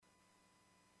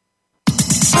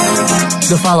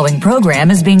The following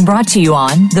program is being brought to you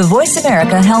on the Voice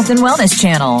America Health and Wellness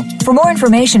Channel. For more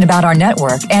information about our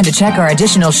network and to check our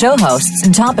additional show hosts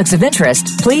and topics of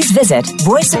interest, please visit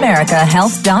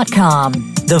voiceamericahealth.com.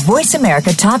 The Voice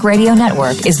America Talk Radio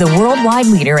Network is the worldwide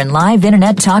leader in live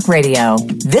Internet talk radio.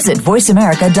 Visit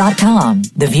voiceamerica.com.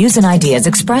 The views and ideas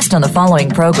expressed on the following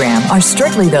program are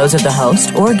strictly those of the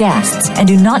host or guests and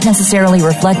do not necessarily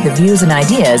reflect the views and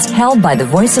ideas held by the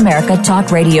Voice America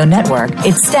Talk Radio Network,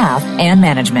 its staff, and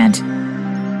management.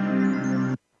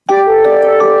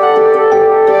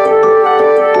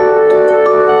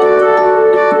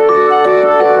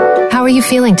 How are you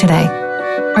feeling today?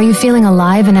 Are you feeling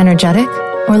alive and energetic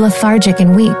or lethargic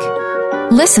and weak?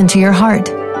 Listen to your heart.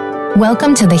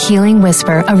 Welcome to the Healing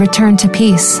Whisper, a return to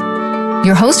peace.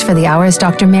 Your host for the hour is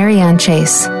Dr. Marianne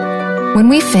Chase. When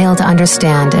we fail to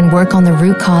understand and work on the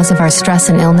root cause of our stress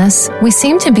and illness, we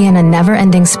seem to be in a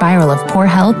never-ending spiral of poor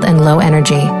health and low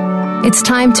energy. It's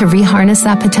time to reharness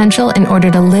that potential in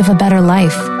order to live a better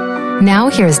life.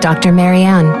 Now, here's Dr.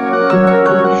 Marianne.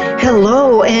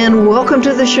 Hello and welcome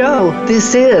to the show.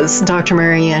 This is Dr.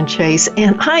 Marianne Chase,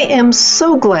 and I am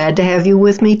so glad to have you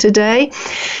with me today.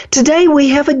 Today we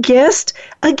have a guest,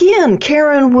 again,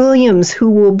 Karen Williams,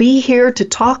 who will be here to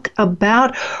talk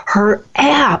about her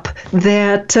app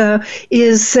that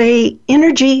is a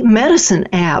energy medicine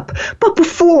app. But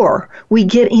before we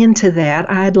get into that,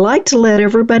 I'd like to let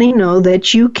everybody know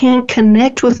that you can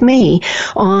connect with me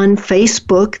on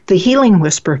Facebook, the Healing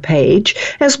Whisper page,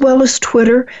 as well as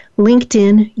Twitter,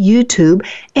 LinkedIn, YouTube,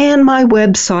 and my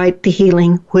website,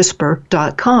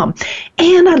 thehealingwhisper.com.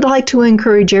 And I'd like to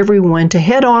encourage everyone to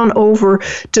head on over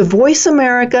to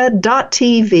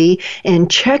voiceamerica.tv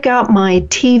and check out my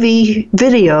TV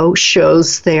video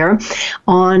shows there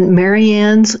on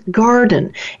Marianne's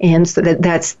Garden. And so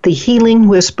that's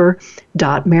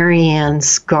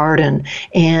thehealingwhisper.marianne's Garden.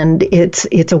 And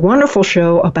it's a wonderful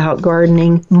show about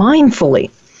gardening mindfully.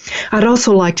 I'd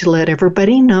also like to let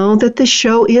everybody know that this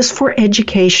show is for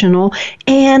educational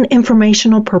and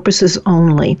informational purposes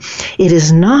only. It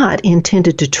is not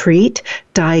intended to treat,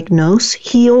 diagnose,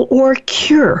 heal, or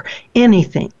cure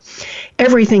anything.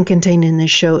 Everything contained in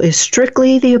this show is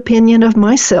strictly the opinion of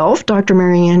myself, Dr.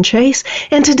 Marianne Chase,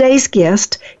 and today's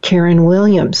guest, Karen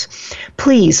Williams.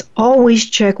 Please always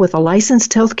check with a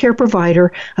licensed healthcare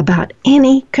provider about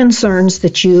any concerns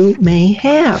that you may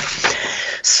have.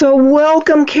 So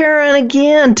welcome, Karen,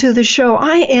 again to the show.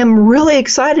 I am really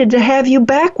excited to have you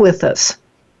back with us.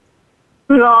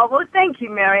 Oh, well, thank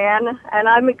you, Marianne, and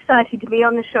I'm excited to be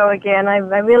on the show again. I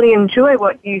really enjoy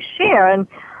what you share, and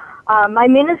my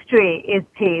ministry is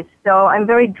peace, so I'm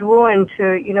very drawn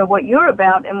to, what you're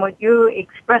about and what you're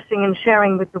expressing and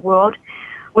sharing with the world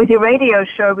with your radio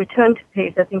show, Return to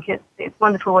Peace. I think it's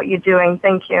wonderful what you're doing.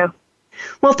 Thank you.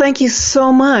 Well, thank you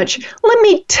so much. Let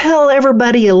me tell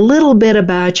everybody a little bit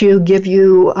about you, give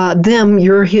you them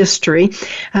your history.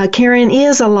 Karen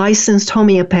is a licensed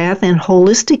homeopath and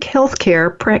holistic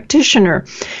healthcare practitioner.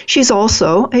 She's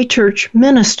also a church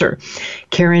minister.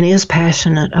 Karen is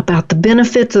passionate about the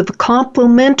benefits of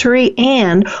complementary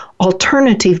and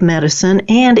alternative medicine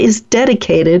and is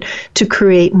dedicated to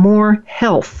create more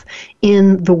health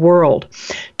in the world.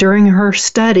 During her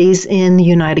studies in the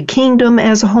United Kingdom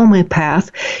as a homeopath,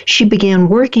 she began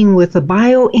working with the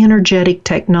bioenergetic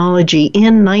technology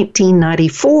in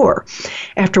 1994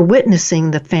 after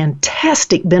witnessing the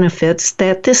fantastic benefits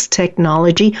that this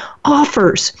technology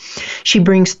offers. She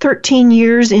brings 13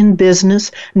 years in business,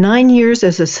 9 years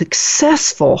as a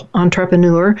successful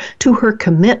entrepreneur to her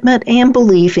commitment and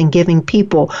belief in giving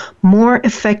people more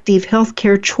effective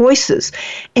healthcare choices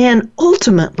and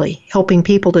ultimately helping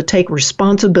people to take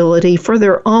responsibility for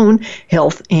their own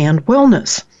health and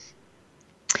wellness.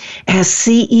 As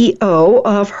CEO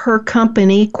of her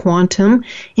company, Quantum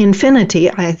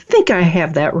Infinity, I think I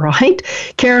have that right,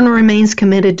 Karen remains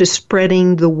committed to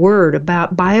spreading the word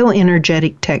about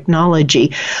bioenergetic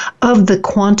technology of the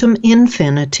Quantum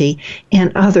Infinity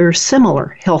and other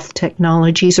similar health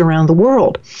technologies around the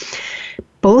world.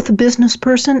 Both a business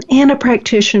person and a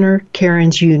practitioner,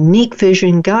 Karen's unique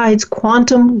vision guides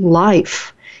quantum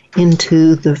life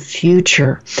into the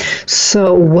future.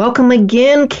 So welcome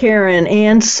again, Karen.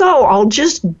 And so I'll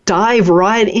just dive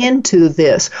right into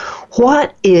this.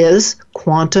 What is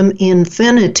Quantum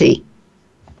Infinity?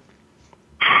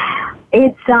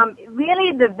 It's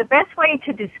really the best way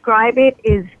to describe it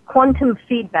is quantum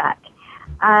feedback.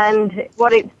 And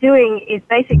what it's doing is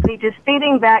basically just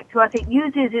feeding back to us. It's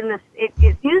used in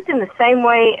the same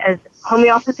way as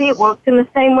homeopathy. It works in the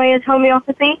same way as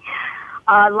homeopathy.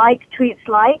 Like treats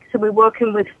like, so we're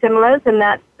working with similars, and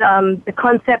that's the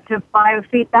concept of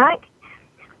biofeedback.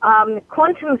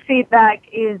 Quantum feedback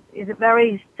is a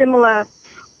very similar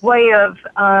way of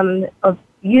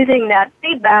using that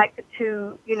feedback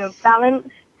to,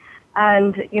 balance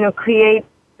and, create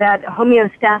that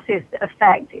homeostasis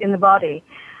effect in the body.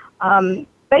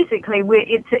 Basically,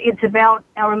 it's about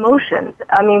our emotions.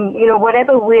 I mean,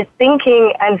 whatever we're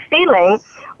thinking and feeling,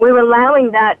 we're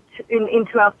allowing that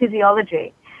into our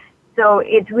physiology. So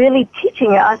it's really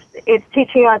teaching us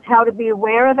how to be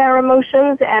aware of our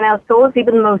emotions and our thoughts,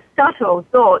 even the most subtle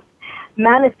thoughts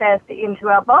manifest into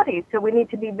our bodies. So we need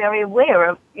to be very aware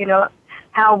of,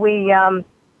 how we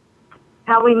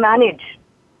manage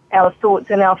our thoughts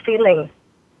and our feelings.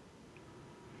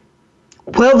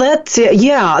 Well, that's it.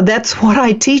 Yeah, that's what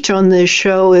I teach on this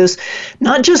show is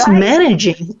not just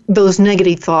managing those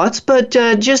negative thoughts, but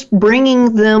just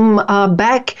bringing them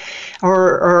back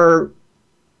or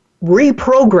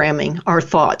reprogramming our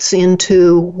thoughts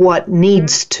into what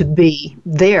needs to be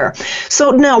there.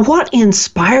 So now, what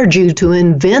inspired you to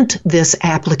invent this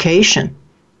application?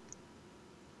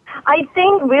 I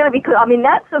think really because,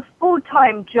 that's a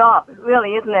full-time job,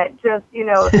 really, isn't it? Just,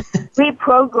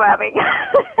 reprogramming.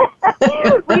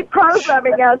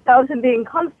 Reprogramming ourselves and being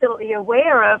constantly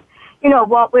aware of,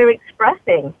 what we're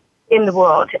expressing in the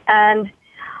world. And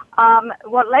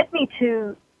what led me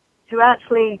to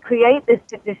actually create this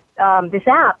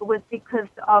app was because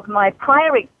of my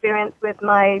prior experience with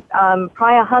my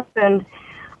prior husband,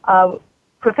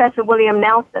 Professor William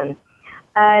Nelson.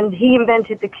 And he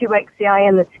invented the QXCI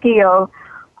and the SKIO.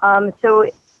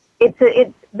 So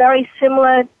it's very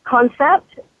similar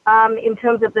concept in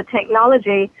terms of the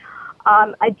technology.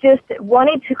 I just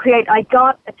wanted to create, I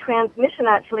got a transmission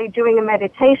actually during a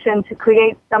meditation to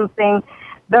create something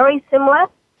very similar,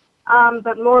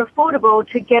 but more affordable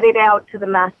to get it out to the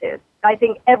masses. I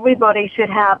think everybody should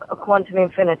have a quantum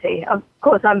infinity. Of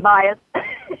course, I'm biased.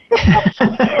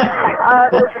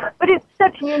 But it's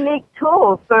such a unique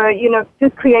tool for,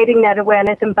 just creating that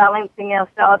awareness and balancing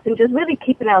ourselves and just really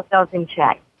keeping ourselves in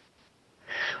check.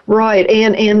 Right.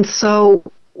 And so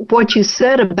what you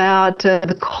said about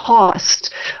the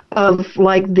cost of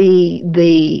like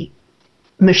the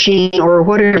machine or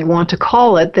whatever you want to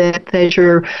call it that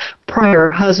your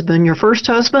prior husband, your first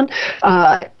husband,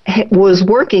 was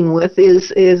working with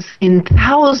is in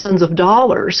thousands of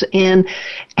dollars. And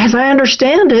as I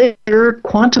understand it, your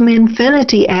Quantum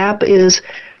Infinity app is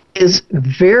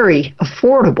very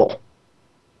affordable.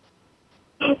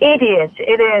 It is.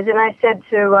 And I said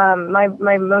to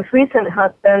my most recent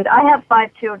husband, I have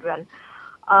 5 children,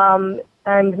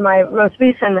 and my most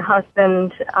recent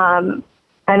husband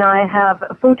and I have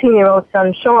a 14-year-old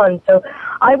son, Sean. So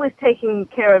I was taking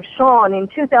care of Sean. In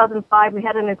 2005, we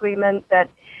had an agreement that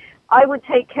I would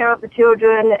take care of the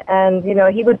children, and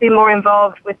he would be more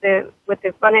involved with the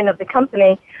running of the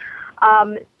company.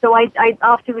 So I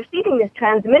after receiving this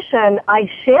transmission, I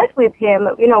shared with him,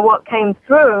 what came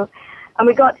through, and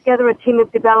we got together a team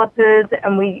of developers,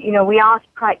 and we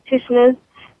asked practitioners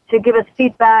to give us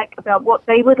feedback about what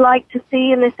they would like to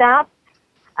see in this app.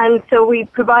 And so we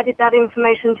provided that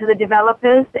information to the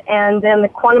developers, and then the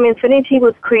Quantum Infinity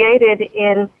was created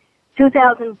in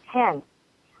 2010.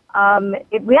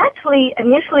 We actually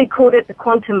initially called it the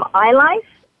Quantum iLife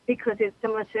because it's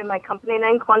similar to my company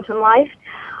name, Quantum Life,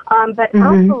 but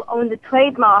Apple owned the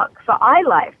trademark for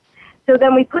iLife. So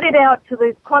then we put it out to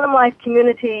the Quantum Life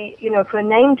community, for a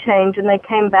name change, and they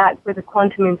came back with a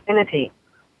Quantum Infinity.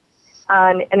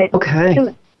 And it's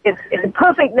a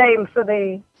perfect name for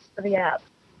the app.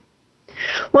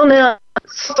 Well, now,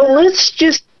 so let's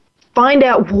just find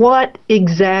out what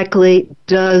exactly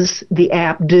does the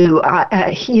app do.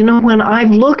 When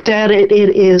I've looked at it, it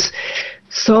is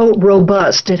so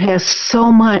robust. It has so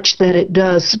much that it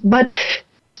does. But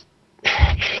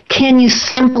can you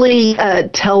simply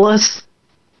tell us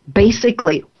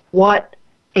basically what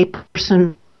a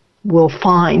person will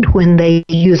find when they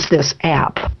use this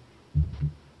app?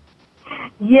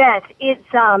 Yes, it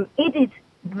is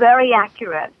very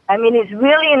accurate. It's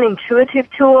really an intuitive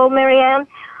tool, Marianne.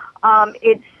 I've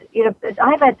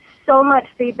had so much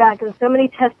feedback and so many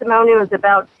testimonials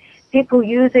about people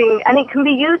using, and it can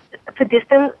be used for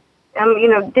distance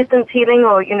healing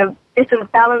or, distance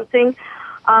balancing.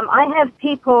 I have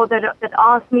people that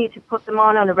ask me to put them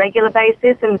on a regular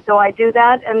basis, and so I do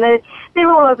that, and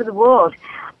they're all over the world.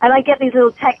 And I get these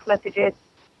little text messages.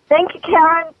 Thank you,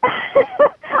 Karen.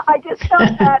 I just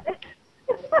felt that.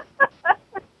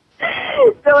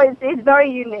 So it's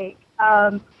very unique.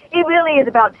 It really is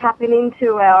about tapping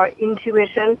into our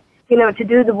intuition, to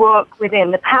do the work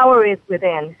within. The power is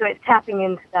within. So it's tapping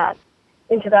into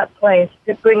that place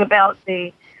to bring about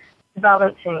the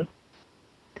balancing.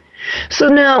 So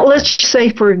now let's say,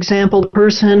 for example, the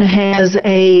person has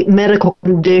a medical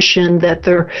condition that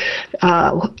they're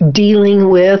dealing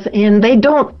with, and they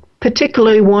don't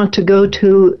particularly want to go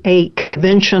to a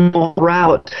conventional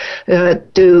route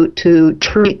to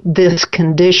treat this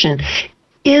condition.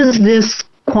 Is this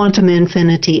Quantum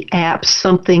Infinity app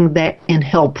something that can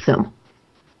help them?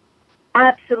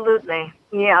 Absolutely,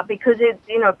 yeah, because it's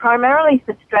primarily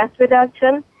for stress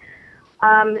reduction.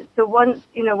 So once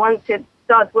it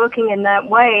starts working in that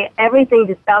way, everything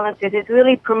disbalances. It's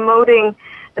really promoting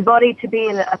the body to be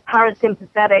in a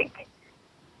parasympathetic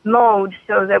mode,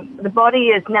 so that the body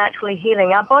is naturally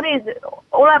healing.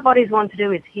 All our bodies want to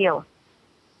do is heal,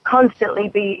 constantly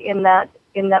be in that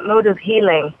mode of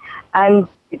healing, and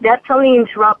that's only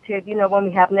interrupted, when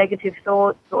we have negative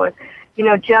thoughts or,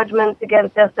 judgments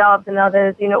against ourselves and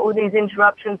others, all these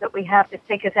interruptions that we have to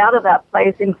take us out of that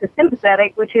place into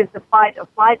sympathetic, which is the fight or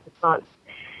flight response.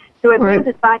 So it brings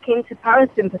us back into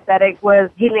parasympathetic,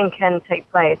 where healing can take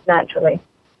place naturally.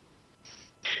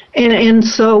 And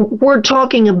so we're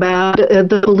talking about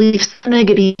the beliefs,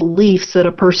 negative beliefs that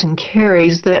a person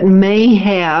carries that may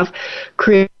have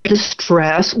created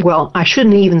stress. Well, I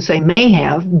shouldn't even say may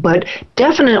have, but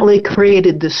definitely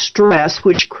created the stress,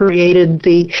 which created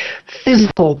the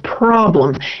physical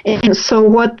problem. And so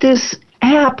what this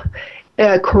app,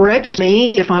 correct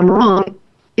me if I'm wrong,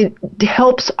 it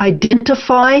helps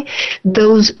identify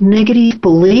those negative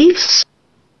beliefs.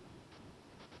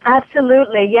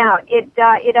 Absolutely, yeah.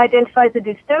 It identifies the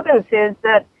disturbances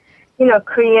that,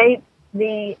 create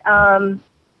the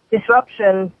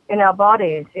disruption in our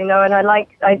bodies, and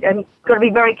I'm got to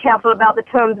be very careful about the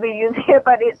terms we use here,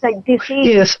 but it's like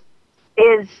disease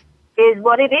is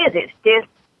what it is. It's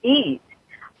dis-ease.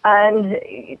 And,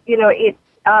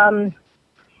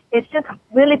 it's just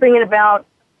really bringing about,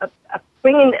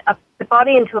 bringing the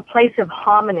body into a place of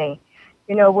harmony,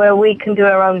 where we can do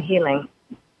our own healing.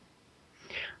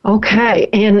 Okay,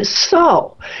 and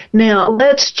so now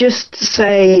let's just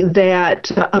say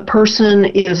that a person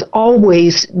is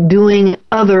always doing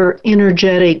other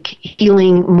energetic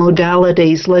healing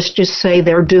modalities. Let's just say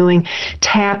they're doing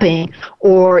tapping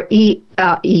or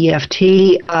EFT,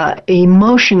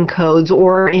 emotion codes,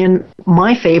 or in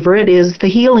my favorite is the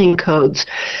healing codes.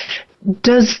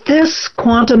 Does this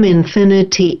Quantum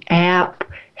Infinity app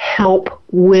help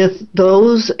with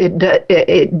those?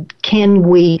 Can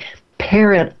we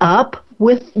pair it up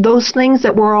with those things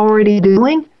that we're already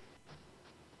doing?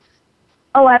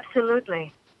 Oh,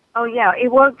 absolutely. Oh, yeah.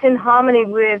 It works in harmony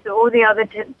with all the other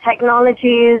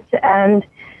technologies and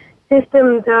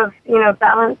systems of,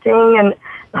 balancing. And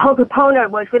the Ho'oponopono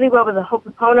works really well with the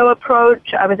Ho'oponopono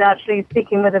approach. I was actually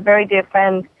speaking with a very dear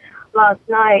friend last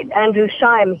night, Andrew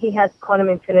Scheim. He has Quantum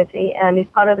Infinity, and he's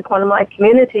part of the Quantum Life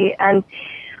community. And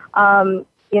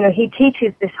he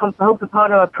teaches this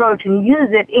Ho'oponopono approach and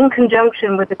uses it in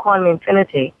conjunction with the Quantum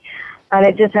Infinity. And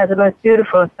it just has the most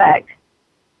beautiful effect.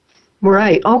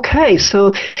 Right. Okay.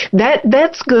 So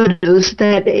that's good news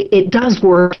that it does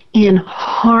work in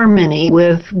harmony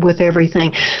with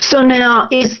everything. So now,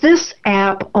 is this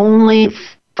app only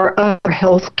for other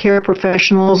healthcare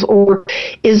professionals, or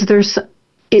is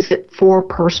it for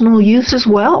personal use as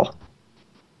well?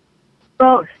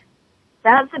 Both.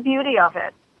 That's the beauty of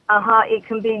it. It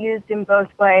can be used in both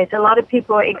ways. A lot of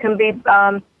people, it can be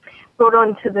brought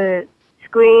onto the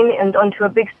screen and onto a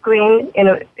big screen in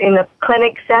a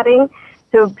clinic setting,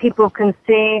 so people can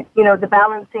see, the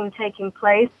balancing taking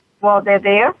place while they're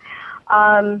there.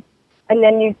 And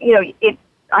then it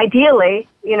ideally,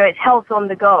 it's health on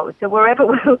the go. So wherever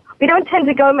we don't tend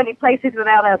to go many places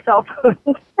without our cell phones.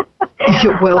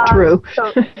 Well, true.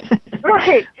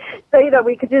 Right. So,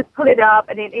 we could just pull it up,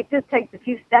 and it just takes a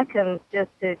few seconds just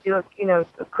to do a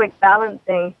quick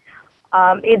balancing.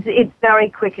 It's very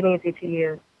quick and easy to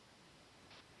use.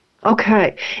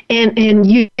 Okay. And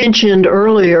you mentioned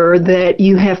earlier that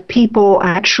you have people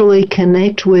actually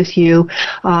connect with you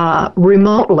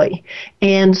remotely.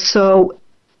 And so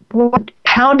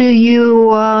how do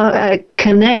you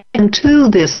connect them to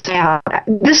this app?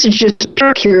 This is just a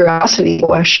pure curiosity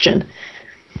question.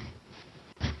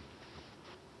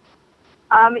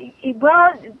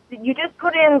 Well, you just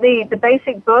put in the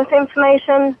basic birth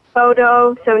information,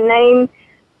 photo, so name,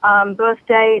 birth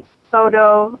date,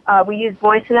 photo. We use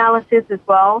voice analysis as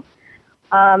well.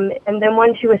 And then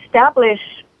once you establish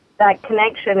that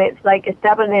connection, it's like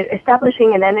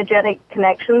establishing an energetic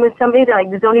connection with somebody. Like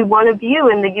there's only one of you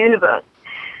in the universe.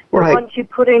 So right. Once you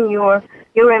put in your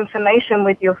information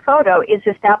with your photo, it's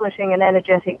establishing an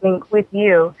energetic link with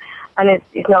you, and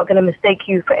it's not going to mistake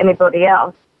you for anybody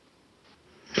else.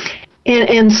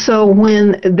 And so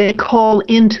when they call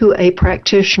into a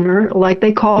practitioner, like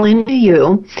they call into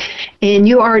you, and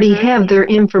you already have their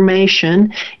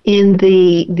information in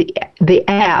the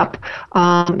app,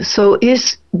 so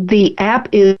is the app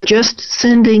is just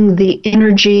sending the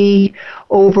energy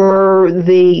over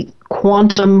the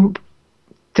quantum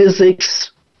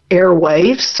physics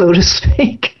airwaves, so to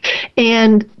speak,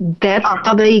 and that's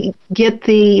how they get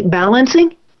the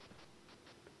balancing?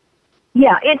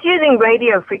 Yeah, it's using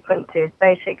radio frequencies,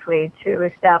 basically, to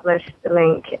establish the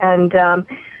link. And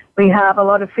we have a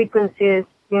lot of frequencies,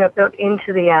 built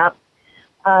into the app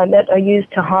that are used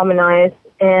to harmonize.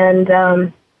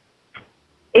 And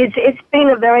it's been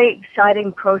a very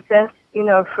exciting process,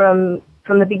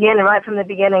 from the beginning, right from the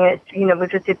beginning. It's,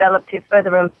 we've just developed it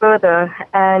further and further.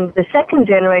 And the second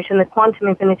generation, the Quantum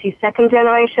Infinity second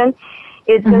generation,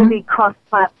 is going to be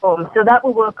cross-platform. So that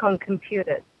will work on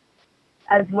computers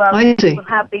as well. We'll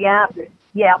have the app.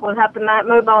 Yeah, we'll have the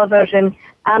mobile version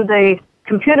and the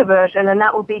computer version, and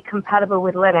that will be compatible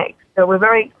with Linux. So we're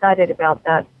very excited about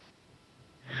that.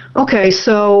 Okay,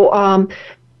 so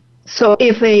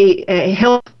if a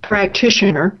health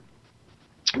practitioner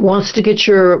wants to get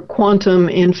your Quantum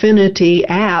Infinity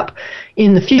app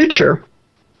in the future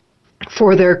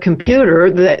for their computer,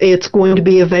 that it's going to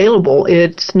be available.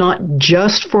 It's not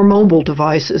just for mobile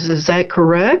devices. Is that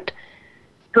correct?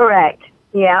 Correct.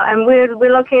 Yeah, and we're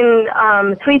looking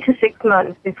 3 to 6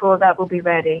 months before that will be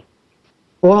ready.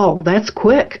 Well, that's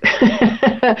quick.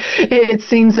 It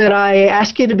seems that I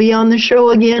asked you to be on the show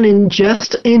again in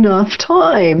just enough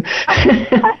time.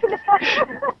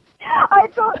 I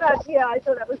thought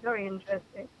that was very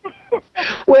interesting.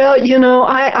 Well,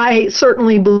 I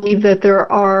certainly believe that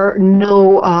there are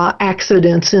no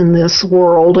accidents in this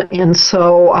world, and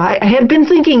so I had been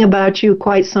thinking about you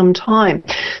quite some time.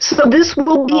 So this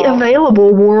will be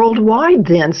available worldwide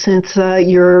then, since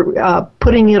you're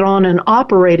putting it on an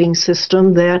operating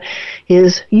system that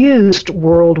is used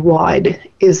worldwide.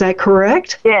 Is that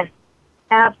correct? Yes,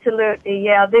 absolutely.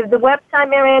 Yeah, the website,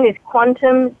 Marianne, is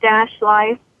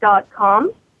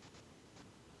quantum-life.com.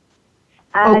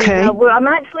 And, okay. I'm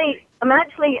actually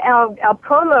our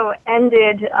promo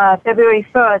ended February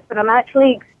 1st, but I'm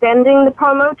actually extending the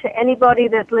promo to anybody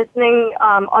that's listening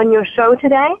on your show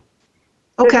today.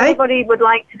 So okay. If anybody would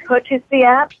like to purchase the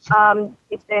app,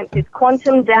 it's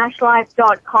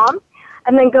quantum-life.com,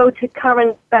 and then go to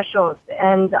current specials,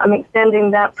 and I'm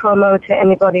extending that promo to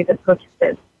anybody that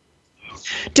purchases.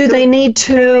 Do they need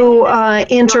to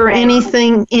enter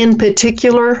anything in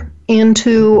particular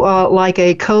into like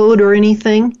a code or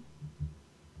anything?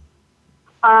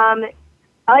 I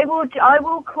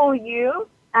will call you,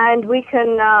 and we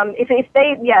can if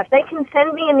they can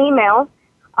send me an email,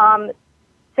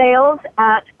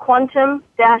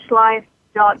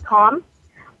 sales@quantum-life.com,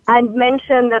 and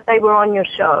mention that they were on your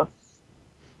show.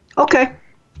 Okay.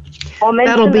 Or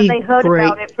mention That'll be that they heard great.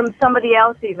 about it from somebody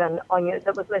else even on you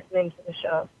that was listening to the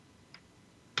show.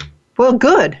 Well,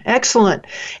 good. Excellent.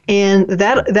 And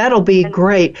that'll be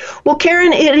great. Well,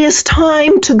 Karen, it is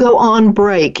time to go on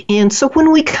break. And so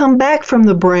when we come back from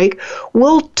the break,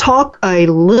 we'll talk a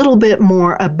little bit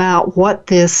more about what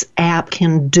this app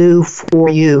can do for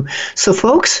you. So,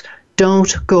 folks,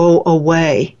 don't go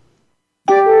away.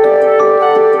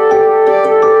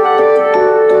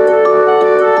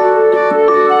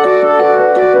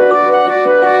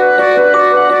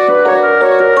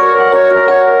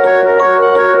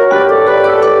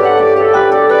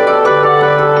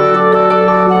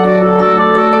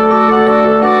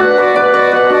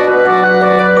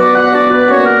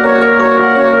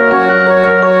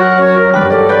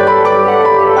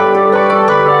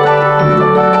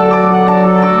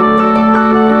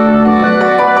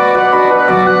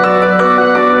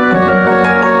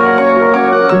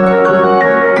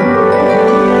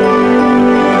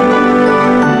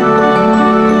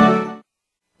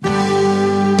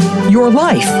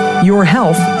 Your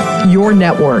health, your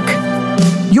network.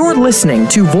 You're listening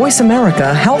to Voice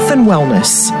America Health and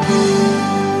Wellness.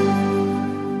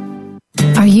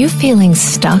 Are you feeling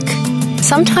stuck?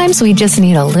 Sometimes we just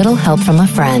need a little help from a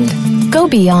friend. Go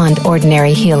beyond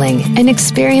ordinary healing and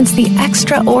experience the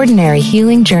extraordinary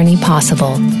healing journey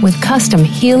possible with custom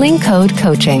Healing Code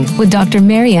Coaching with Dr.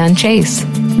 Marianne Chase.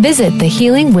 Visit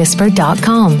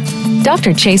thehealingwhisper.com.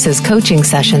 Dr. Chase's coaching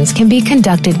sessions can be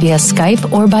conducted via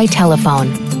Skype or by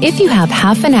telephone. If you have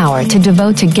half an hour to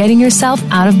devote to getting yourself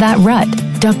out of that rut,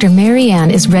 Dr. Marianne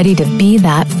is ready to be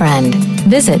that friend.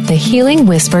 Visit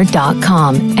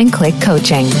thehealingwhisper.com and click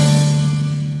coaching.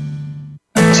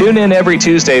 Tune in every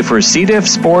Tuesday for C. diff,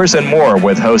 spores, and more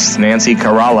with hosts Nancy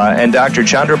Kerala and Dr.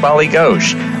 Chandrabali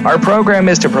Ghosh. Our program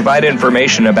is to provide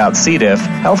information about C. diff,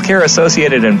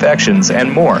 healthcare-associated infections,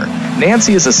 and more.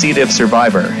 Nancy is a C. diff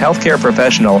survivor, healthcare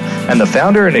professional, and the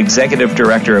founder and executive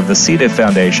director of the C. diff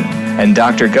Foundation. And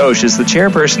Dr. Ghosh is the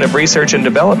chairperson of research and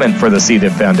development for the C.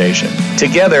 diff Foundation.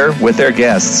 Together, with their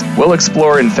guests, we'll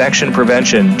explore infection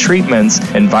prevention, treatments,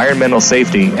 environmental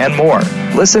safety, and more.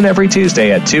 Listen every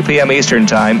Tuesday at 2 p.m. Eastern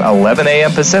Time, 11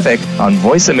 a.m. Pacific on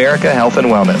Voice America Health and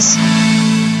Wellness.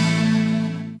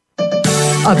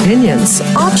 Opinions,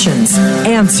 options,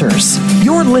 answers.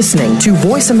 You're listening to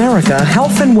Voice America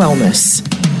Health and Wellness.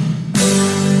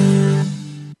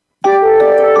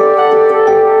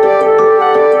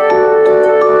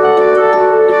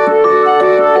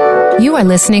 You are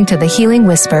listening to The Healing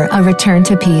Whisper, A Return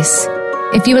to Peace.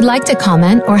 If you would like to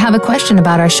comment or have a question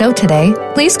about our show today,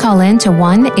 please call in to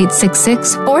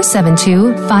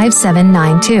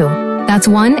 1-866-472-5792. That's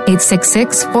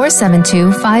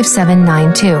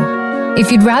 1-866-472-5792.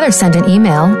 If you'd rather send an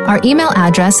email, our email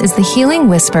address is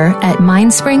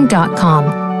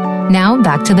thehealingwhisper@mindspring.com. Now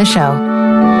back to the show.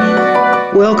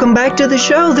 Welcome back to the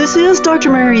show. This is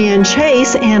Dr. Marianne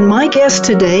Chase, and my guest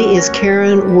today is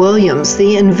Karen Williams,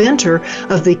 the inventor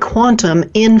of the Quantum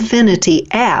Infinity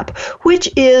app,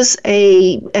 which is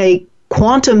a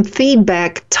quantum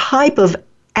feedback type of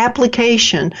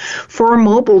application for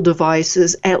mobile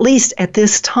devices, at least at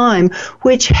this time,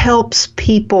 which helps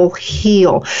people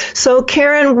heal. So,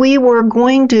 Karen, we were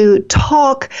going to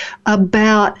talk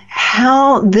about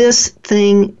how this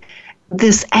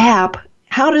app,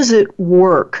 how does it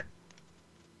work?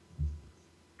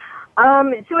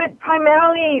 So it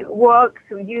primarily works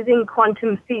using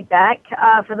quantum feedback.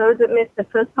 For those that missed the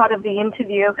first part of the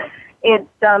interview, it's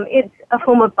a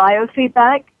form of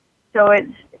biofeedback. So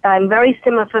it's very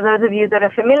similar for those of you that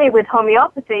are familiar with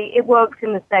homeopathy. It works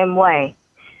in the same way.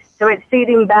 So it's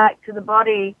feeding back to the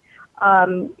body,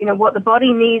 what the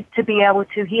body needs to be able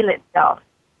to heal itself.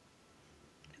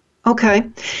 Okay,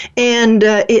 and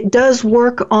it does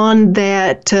work on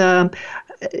that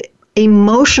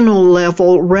emotional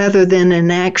level rather than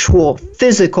an actual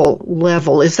physical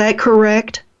level. Is that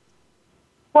correct?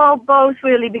 Well, both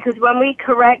really, because when we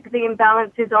correct the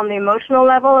imbalances on the emotional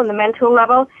level and the mental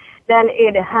level, then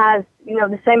it has,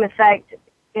 the same effect,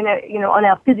 on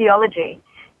our physiology,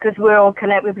 because we're all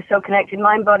connected. We're so connected,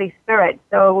 mind, body, spirit.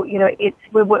 So, it's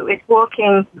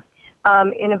working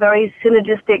in a very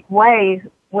synergistic way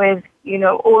with,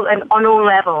 on all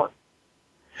levels.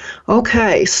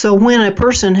 Okay, so when a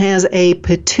person has a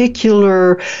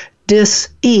particular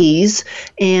dis-ease,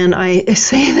 and I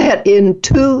say that in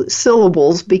 2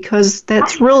 syllables because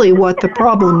that's really what the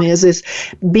problem is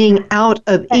being out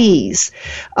of ease.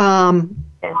 And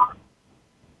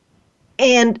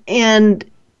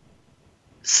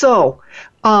so,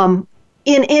 in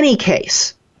any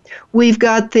case, we've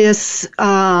got this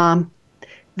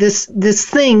this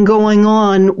thing going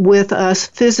on with us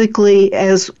physically,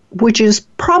 which is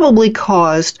probably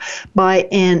caused by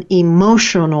an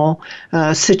emotional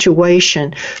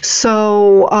situation.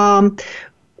 So,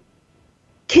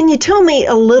 can you tell me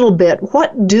a little bit,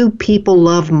 what do people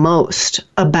love most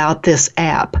about this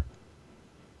app?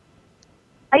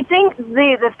 I think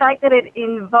the fact that it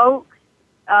invokes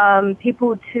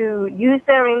people to use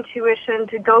their intuition,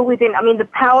 to go within. I mean, the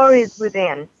power is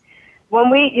within. When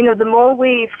we, the more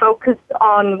we focus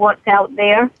on what's out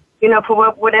there,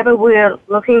 for whatever we're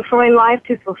looking for in life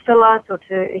to fulfill us or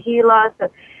to heal us,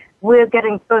 we're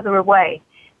getting further away.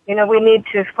 We need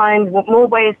to find more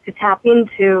ways to tap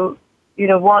into,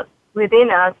 what's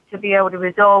within us to be able to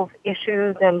resolve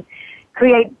issues and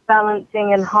create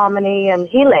balancing and harmony and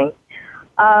healing.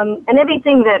 And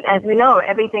everything that, as we know,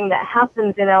 everything that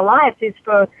happens in our lives is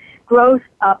for growth,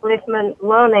 upliftment,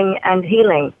 learning, and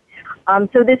healing.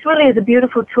 So this really is a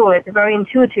beautiful tool. It's a very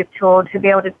intuitive tool to be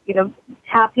able to,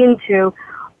 tap into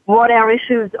what our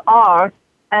issues are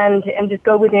and just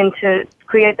go within to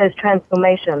create those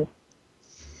transformations.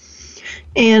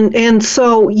 And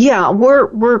so, yeah,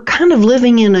 we're kind of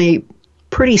living in a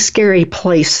pretty scary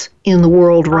place in the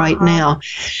world right now.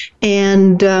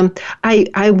 And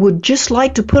I would just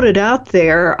like to put it out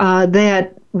there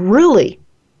that really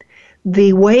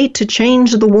the way to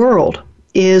change the world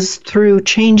is through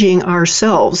changing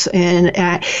ourselves. And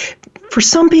for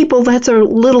some people, that's a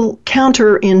little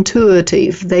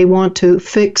counterintuitive. They want to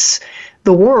fix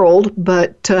the world,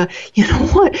 but you know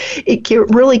what? It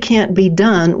really can't be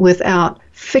done without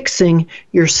fixing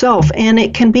yourself. And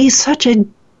it can be such a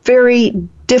very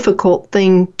difficult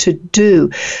thing to do.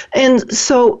 And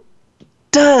so,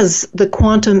 does the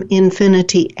Quantum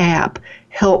Infinity app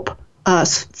help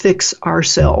us fix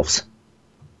ourselves.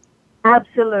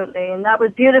 Absolutely, and that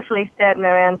was beautifully said,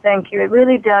 Marianne. Thank you. It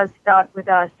really does start with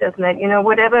us, doesn't it? You know,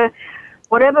 whatever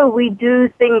we do,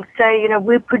 think, say, you know,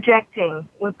 we're projecting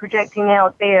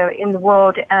out there in the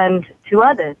world and to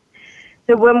others.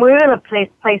 So when we're in a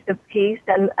place of peace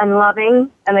and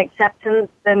loving and acceptance,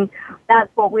 then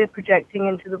that's what we're projecting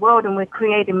into the world, and we're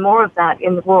creating more of that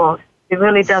in the world. It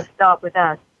really does start with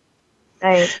us.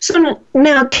 Right. So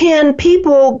now, can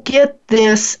people get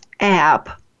this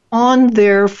app on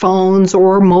their phones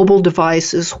or mobile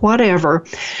devices, whatever,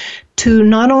 to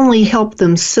not only help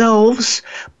themselves,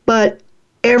 but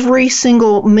every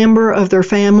single member of their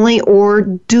family, or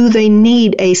do they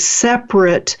need a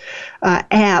separate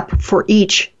app for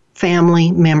each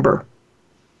family member?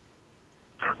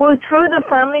 Well, through the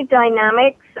family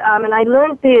dynamics, and I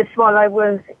learned this while I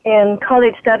was in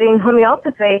college studying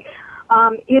homeopathy,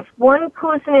 if one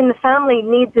person in the family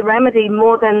needs a remedy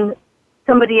more than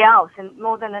somebody else and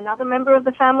more than another member of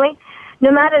the family,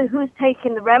 no matter who's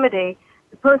taking the remedy,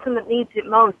 the person that needs it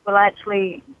most will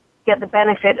actually get the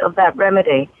benefit of that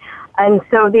remedy. And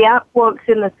so the app works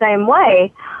in the same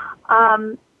way.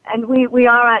 And we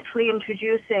are actually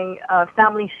introducing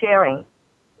family sharing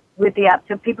with the app,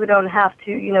 so people don't have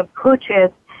to, you know,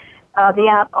 purchase the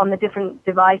app on the different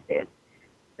devices.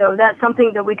 So that's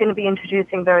something that we're going to be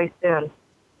introducing very soon.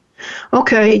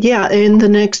 Okay, yeah, in the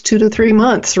next 2 to 3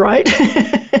 months, right?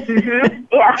 Mm-hmm.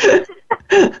 Yeah.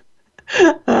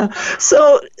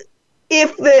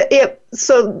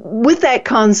 So with that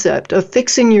concept of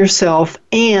fixing yourself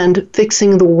and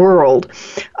fixing the world,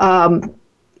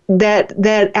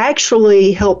 that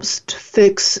actually helps to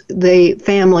fix the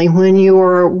family when you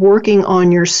are working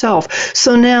on yourself.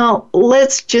 So now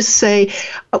let's just say,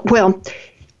 well,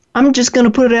 I'm just going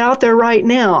to put it out there right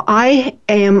now. I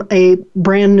am a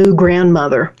brand new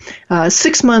grandmother.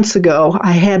 6 months ago,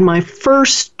 I had my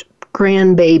first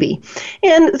grandbaby.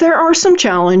 And there are some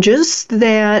challenges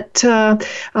that,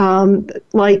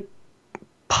 like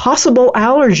possible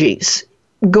allergies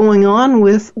going on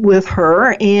with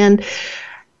her. And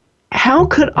how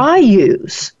could I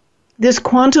use this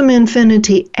Quantum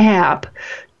Infinity app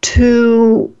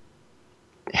to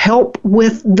help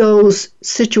with those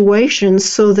situations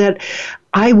so that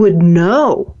I would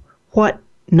know what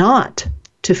not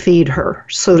to feed her,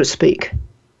 so to speak?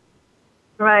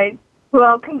 Right.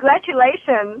 Well,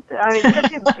 congratulations. I mean,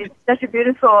 it's such a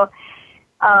beautiful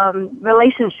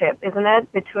relationship, isn't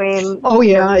it, between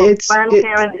it's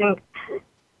grandparents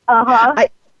and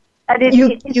and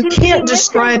you can't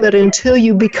describe it until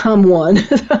you become one.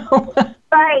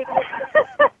 Right.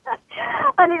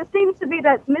 And it seems to be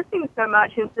that's missing so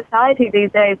much in society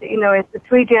these days. You know, it's the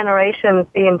 3 generations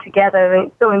being together, and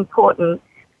it's so important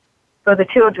for the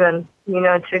children, you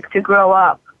know, to grow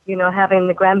up, you know, having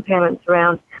the grandparents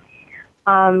around.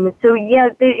 So, yeah,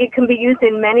 it can be used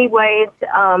in many ways,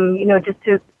 you know, just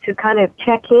to kind of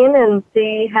check in and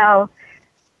see how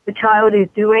the child is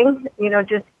doing. You know,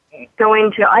 just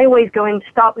I always go in to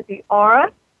start with the aura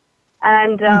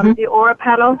and the aura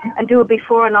panel and do a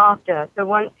before and after. So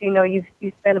once, you know, you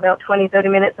spend about 20, 30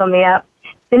 minutes on the app,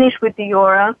 finish with the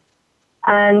aura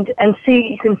and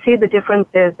you can see the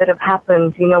differences that have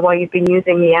happened, you know, while you've been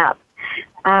using the app.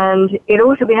 And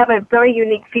we have a very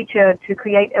unique feature to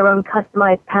create our own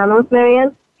customized panels,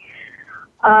 Marianne.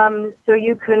 So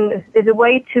there's a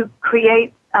way to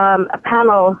create a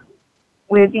panel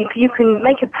with, you can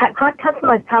make a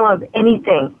customized panel of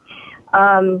anything.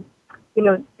 You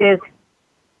know, there's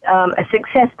a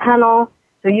success panel,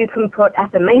 so you can put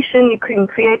affirmation, you can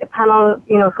create a panel,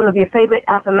 you know, full of your favorite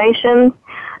affirmations,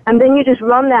 and then you just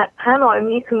run that panel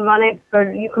and you can run it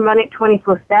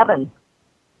 24/7.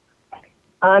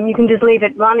 You can just leave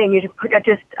it running. You just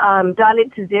dial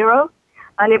it to 0,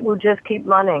 and it will just keep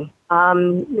running.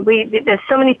 There's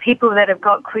so many people that have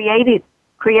got creative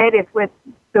with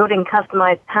building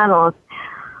customized panels.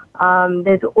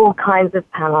 There's all kinds of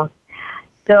panels.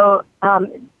 So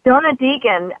Donna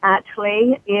Deegan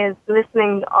actually is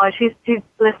listening. She's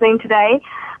listening today,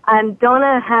 and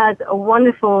Donna has a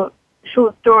wonderful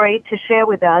short story to share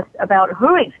with us about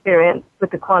her experience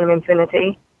with the Quantum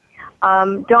Infinity.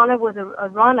 Donna was a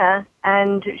runner,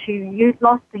 and she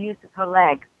lost the use of her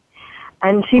legs.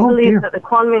 And she believes that the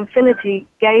Quantum Infinity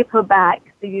gave her back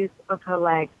the use of her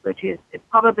legs, which is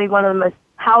probably one of the most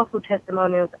powerful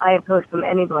testimonials I have heard from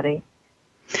anybody.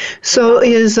 So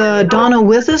is Donna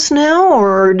with us now,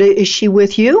 or is she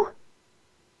with you?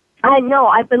 I know.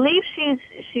 I believe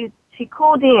she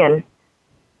called in.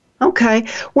 Okay.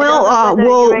 Well,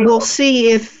 we'll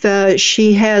see if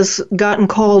she has gotten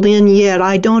called in yet.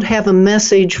 I don't have a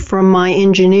message from my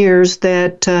engineers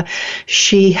that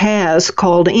she has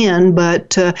called in,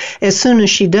 but as soon as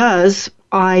she does,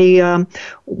 I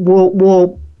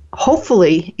will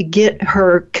hopefully get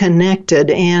her connected.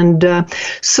 And well,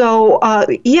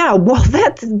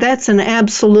 that's an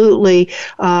absolutely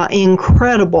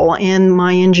incredible. And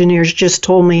my engineers just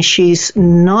told me she's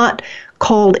not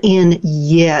called in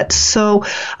yet. So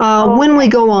when we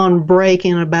go on break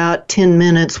in about 10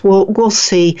 minutes, we'll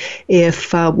see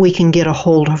if we can get a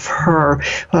hold of her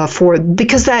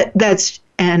because that's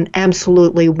an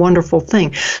absolutely wonderful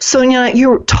thing. So now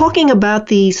you're talking about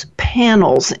these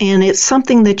panels, and it's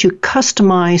something that you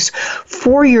customize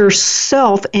for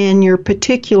yourself and your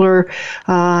particular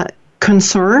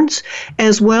concerns,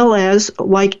 as well as,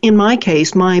 like in my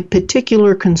case, my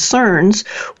particular concerns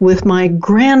with my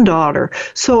granddaughter.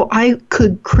 So I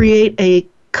could create a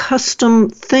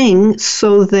custom thing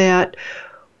so that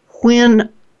when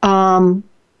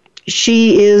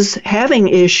she is having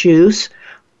issues,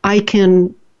 I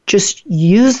can just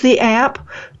use the app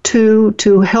to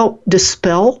help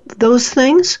dispel those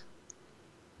things?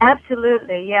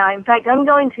 Absolutely, yeah. In fact, I'm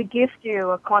going to gift you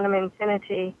a Quantum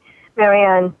Infinity,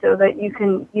 Marianne, so that you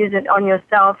can use it on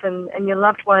yourself and your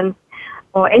loved ones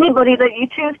or anybody that you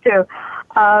choose to.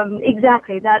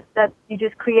 Exactly, that you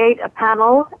just create a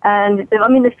panel. And,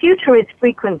 the future is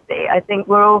frequency. I think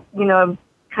we're all,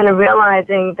 kind of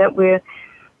realizing that we're,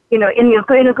 in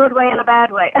a good way and a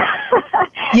bad way.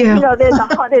 Yeah.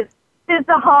 There's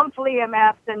the harmful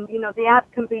EMFs, and, the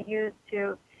app can be used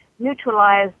to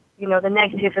neutralize, the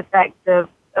negative effects of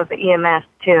the EMFs,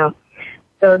 too.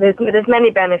 So there's many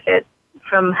benefits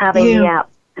from having the app.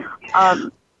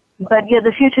 But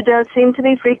the future does seem to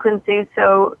be frequency,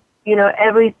 so,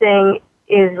 everything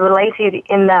is related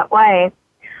in that way.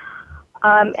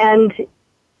 And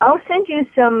I'll send you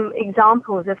some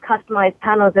examples of customized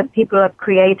panels that people have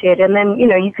created, and then,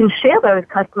 you can share those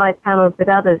customized panels with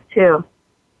others too.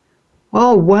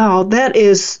 Oh, wow, that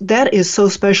is so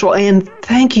special, and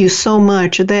thank you so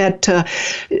much. That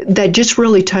just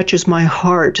really touches my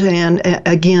heart, and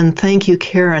again, thank you,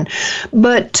 Karen.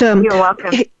 But you're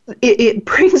welcome. It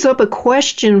brings up a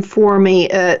question for me.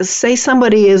 Say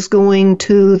somebody is going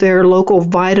to their local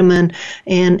vitamin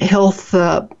and health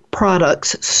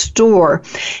products store,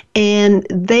 and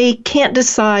they can't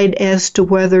decide as to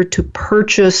whether to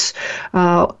purchase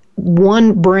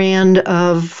one brand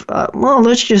of,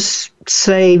 let's just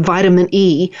say vitamin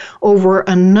E over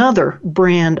another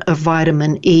brand of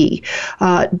vitamin E.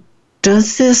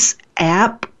 Does this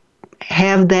app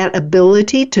have that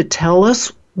ability to tell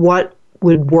us what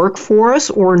would work for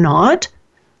us or not?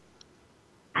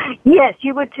 Yes,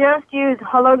 you would just use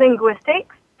hololinguistics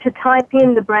to type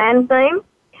in the brand name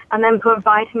and then put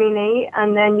vitamin E,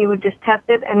 and then you would just test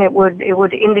it, and it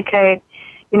would indicate,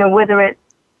 whether it's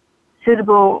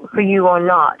suitable for you or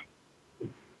not.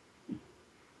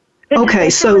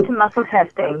 It's similar to muscle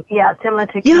testing. Yeah, similar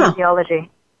to kinesiology.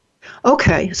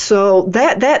 Okay, so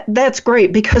that's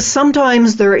great, because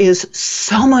sometimes there is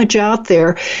so much out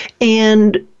there,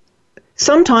 and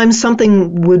sometimes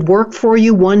something would work for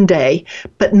you one day,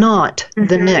 but not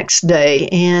the next day,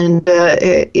 and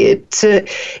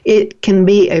it can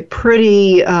be a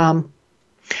pretty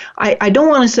I don't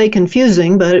want to say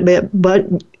confusing, but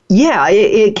yeah,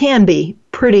 it can be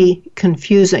pretty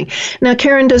confusing. Now,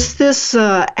 Karen, does this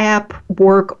app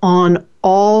work on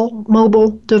all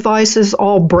mobile devices,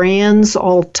 all brands,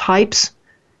 all types?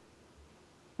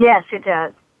 Yes, it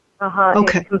does.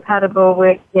 Okay. It's compatible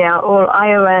with, all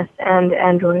iOS and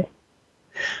Android.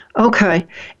 Okay.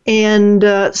 And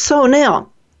so now,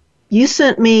 you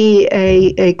sent me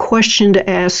a question to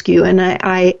ask you, and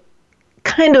I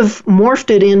kind of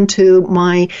morphed it into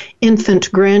my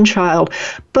infant grandchild.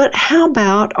 But how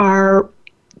about our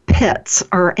pets,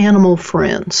 our animal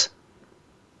friends?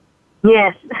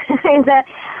 Yes.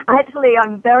 Actually,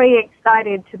 I'm very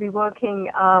excited to be working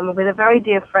with a very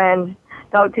dear friend,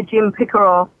 Dr. Jim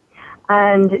Pickerel.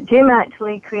 And Jim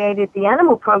actually created the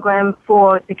animal program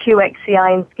for the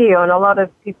QXCI in Skio, and a lot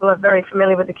of people are very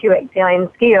familiar with the QXCI in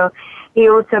Skio. He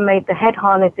also made the head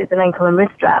harnesses and ankle and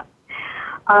wrist straps.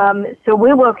 So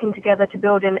we're working together to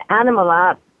build an animal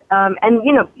app. And,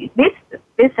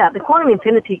 this app, the Quantum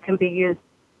Infinity, can be used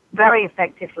very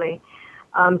effectively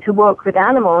to work with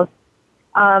animals.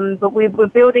 But we're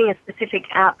building a specific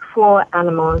app for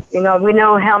animals. We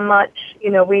know how much,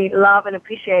 we love and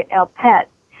appreciate our pets.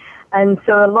 And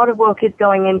so a lot of work is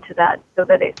going into that so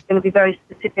that it's going to be very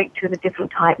specific to the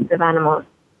different types of animals.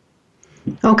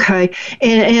 Okay,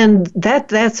 and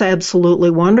that's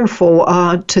absolutely wonderful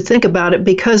to think about it,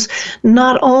 because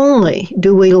not only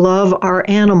do we love our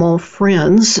animal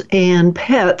friends and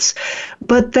pets,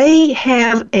 but they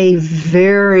have a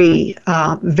very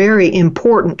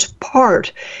important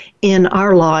part in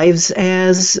our lives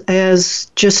as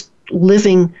just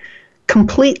living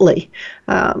completely.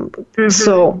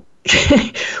 So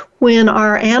when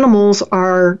our animals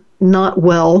are not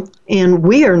well and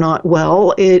we are not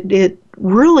well, it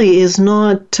really is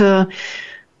not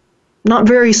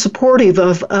very supportive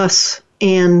of us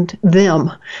and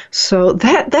them. So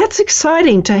that's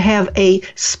exciting to have a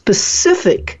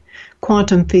specific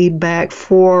quantum feedback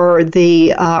for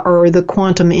the or the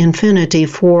quantum infinity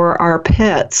for our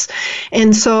pets.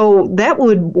 And so that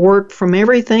would work from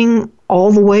everything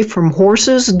all the way from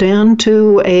horses down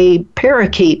to a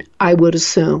parakeet, I would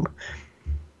assume.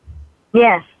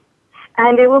 Yes.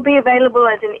 And it will be available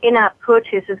as an in-app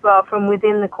purchase as well from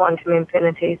within the Quantum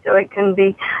Infinity. So it can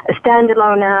be a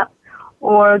standalone app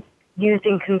or used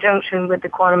in conjunction with the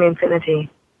Quantum Infinity.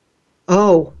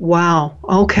 Oh, wow.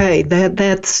 Okay,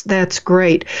 that's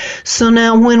great. So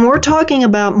now when we're talking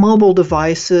about mobile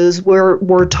devices,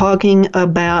 we're talking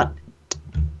about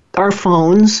our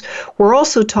phones. We're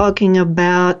also talking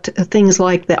about things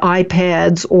like the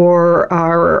iPads or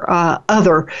our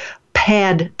other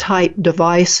pad-type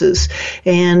devices.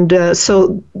 And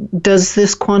so does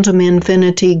this Quantum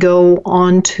Infinity go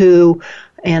onto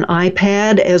an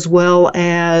iPad as well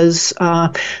as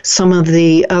some of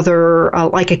the other,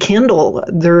 like a Kindle?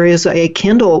 There is a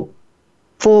Kindle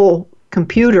full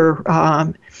computer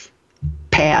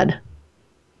pad.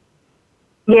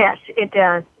 Yes, it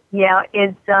does. Yeah,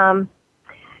 it's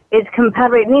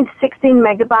compatible. It needs 16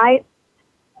 megabytes.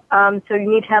 So you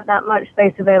need to have that much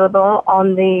space available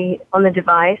on the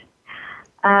device,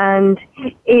 and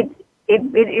it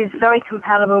is very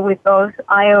compatible with both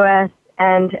iOS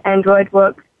and Android.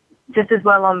 Works just as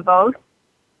well on both.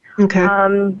 Okay.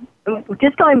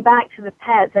 Just going back to the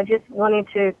pets, I just wanted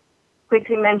to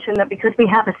quickly mention that because we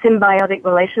have a symbiotic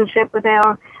relationship with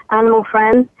our animal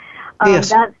friends, yes.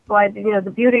 That's why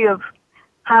the beauty of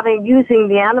using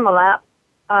the animal app.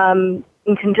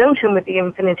 In conjunction with the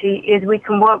Infinity, is we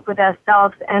can work with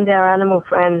ourselves and our animal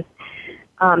friends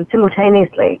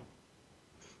simultaneously.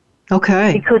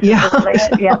 Okay. Because of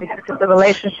the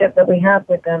relationship that we have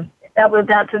with them.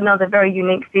 That's another very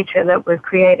unique feature that we're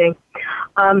creating.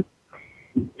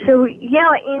 So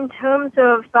in terms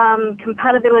of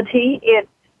compatibility,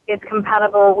 it's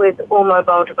compatible with all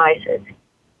mobile devices,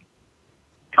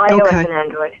 iOS and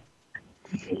Android.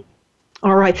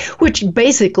 All right, which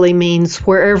basically means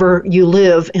wherever you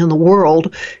live in the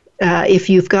world,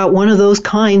 if you've got one of those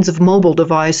kinds of mobile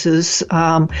devices,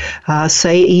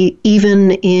 say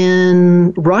even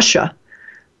in Russia,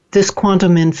 this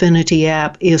Quantum Infinity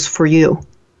app is for you.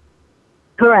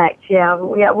 Correct, yeah,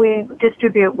 we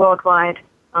distribute worldwide.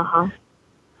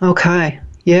 Okay.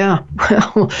 Yeah,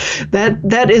 well,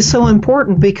 that is so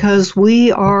important because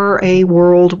we are a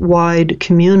worldwide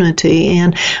community,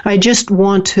 and I just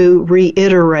want to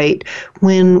reiterate,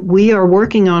 when we are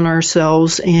working on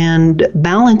ourselves and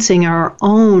balancing our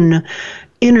own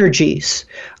energies,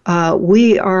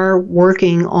 we are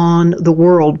working on the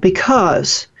world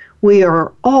because we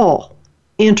are all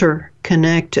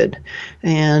interconnected,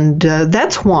 and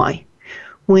that's why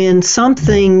when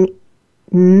something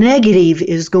negative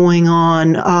is going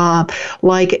on,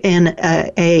 like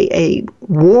a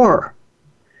war,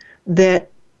 that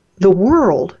the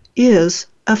world is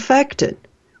affected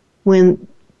when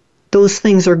those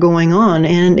things are going on,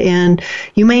 and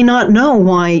you may not know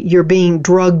why you're being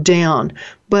drugged down,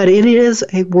 but it is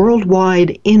a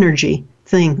worldwide energy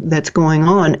thing that's going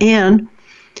on. And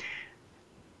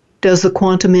does the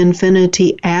Quantum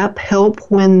Infinity app help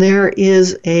when there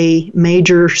is a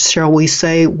major, shall we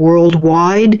say,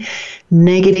 worldwide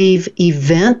negative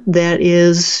event that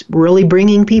is really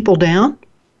bringing people down?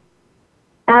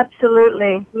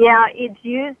 Absolutely. Yeah, it's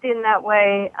used in that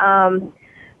way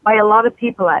by a lot of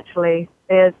people, actually.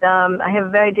 There's, I have a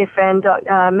very dear friend,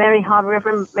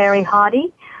 Reverend Mary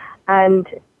Hardy, and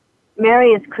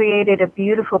Mary has created a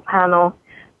beautiful panel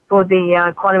for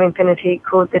the Quantum Infinity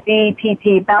called the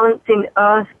BPP, Balancing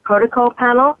Earth Protocol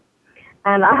Panel.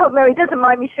 And I hope Mary doesn't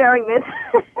mind me sharing this.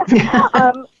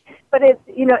 But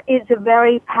it's a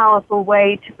very powerful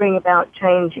way to bring about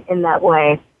change in that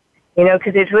way.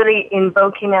 Because it's really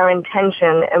invoking our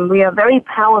intention, and we are very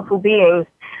powerful beings.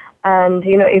 And,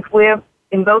 if we're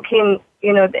invoking,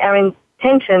 our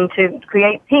intention to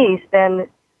create peace, then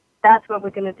that's what we're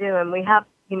going to do. And we have,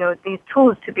 these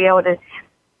tools to be able to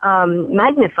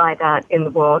magnify that in the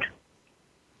world.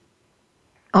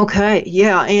 Okay,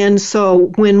 yeah. And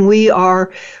so when we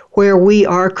are where we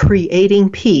are creating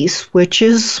peace, which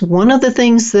is one of the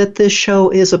things that this show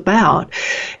is about,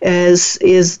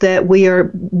 is that we are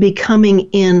becoming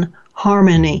in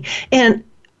harmony. And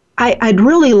I'd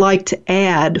really like to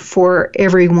add for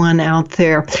everyone out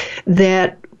there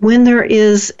that when there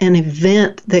is an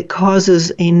event that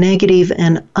causes a negative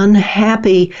and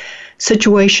unhappy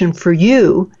situation for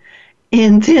you,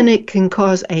 and then it can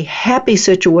cause a happy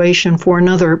situation for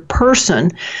another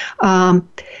person,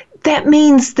 that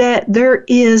means that there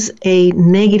is a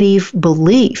negative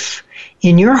belief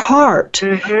in your heart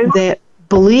that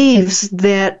believes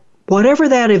that whatever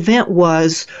that event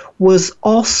was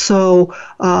also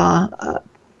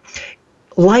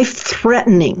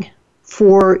life-threatening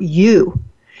for you.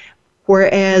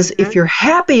 Whereas if you're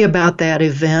happy about that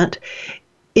event,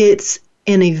 it's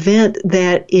an event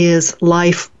that is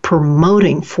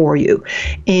life-promoting for you.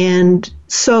 And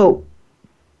so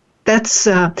that's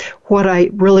what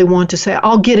I really want to say.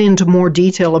 I'll get into more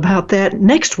detail about that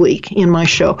next week in my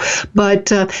show.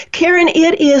 But Karen,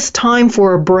 it is time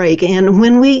for a break. And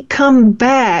when we come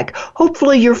back,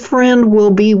 hopefully your friend will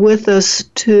be with us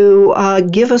to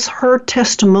give us her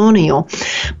testimonial.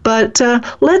 But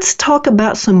let's talk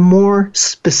about some more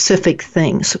specific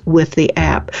things with the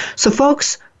app. So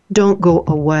folks, don't go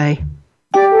away.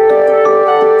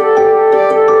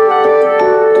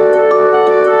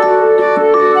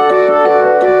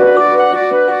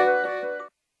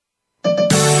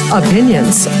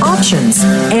 Opinions, options,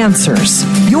 answers.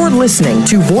 You're listening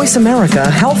to Voice America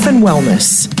Health and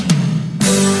Wellness.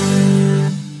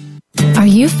 Are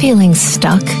you feeling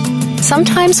stuck?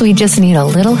 Sometimes we just need a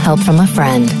little help from a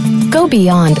friend. Go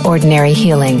beyond ordinary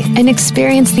healing and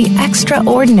experience the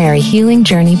extraordinary healing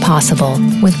journey possible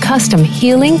with custom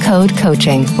Healing Code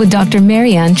Coaching with Dr.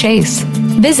 Marianne Chase.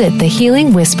 Visit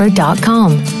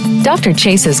thehealingwhisper.com. Dr.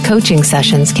 Chase's coaching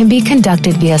sessions can be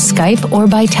conducted via Skype or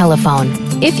by telephone.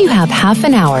 If you have half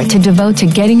an hour to devote to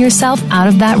getting yourself out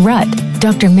of that rut,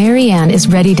 Dr. Marianne is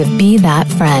ready to be that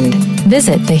friend.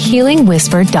 Visit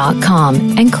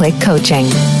thehealingwhisper.com and click coaching.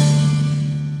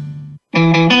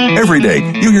 Every day,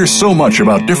 you hear so much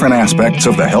about different aspects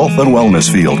of the health and wellness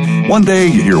field. One day,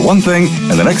 you hear one thing,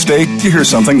 and the next day, you hear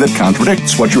something that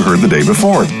contradicts what you heard the day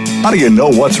before. How do you know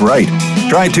what's right?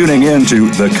 Try tuning in to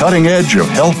The Cutting Edge of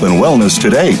Health and Wellness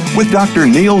today with Dr.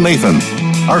 Neil Nathan.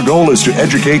 Our goal is to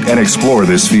educate and explore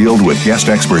this field with guest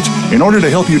experts in order to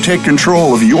help you take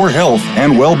control of your health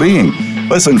and well-being.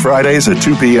 Listen Fridays at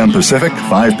 2 p.m. Pacific,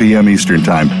 5 p.m. Eastern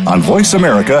Time on Voice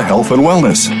America Health and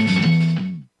Wellness.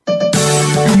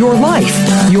 Your life,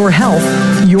 your health,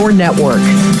 your network.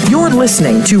 You're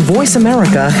listening to Voice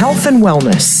America Health and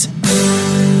Wellness.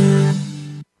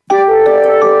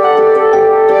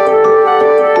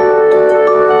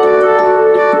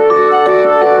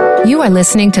 You are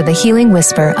listening to The Healing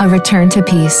Whisper, A Return to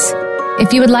Peace.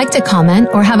 If you would like to comment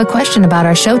or have a question about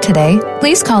our show today,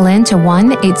 please call in to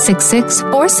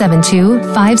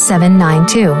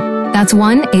 1-866-472-5792. That's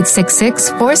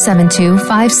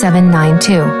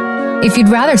 1-866-472-5792. If you'd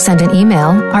rather send an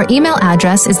email, our email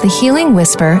address is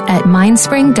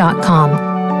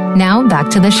thehealingwhisper@mindspring.com. Now back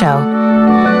to the show.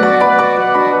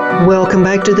 Welcome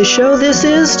back to the show. This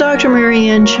is Dr.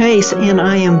 Marianne Chase, and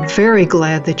I am very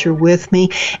glad that you're with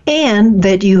me and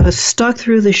that you have stuck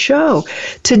through the show.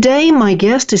 Today, my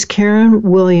guest is Karen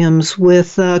Williams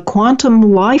with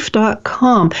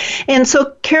quantumlife.com. And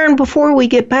so, Karen, before we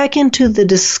get back into the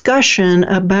discussion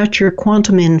about your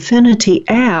Quantum Infinity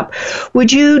app,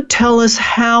 would you tell us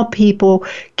how people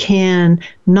can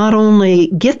not only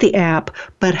get the app,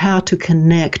 but how to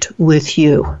connect with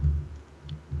you?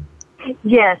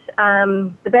 Yes,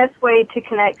 the best way to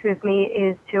connect with me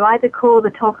is to either call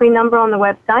the toll-free number on the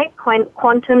website,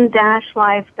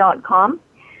 quantum-life.com,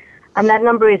 and that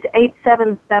number is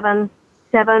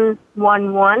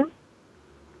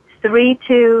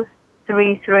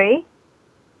 877-711-3233,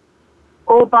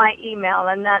 or by email,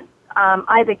 and that's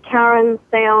either Karen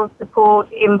Sales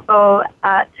Support Info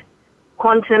at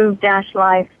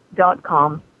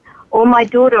quantum-life.com. Or my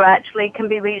daughter actually can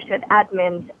be reached at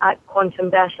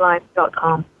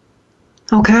admin@quantum-life.com.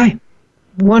 Okay,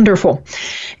 wonderful.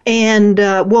 And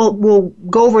we'll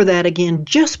go over that again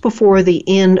just before the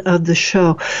end of the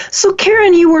show. So,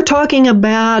 Karen, you were talking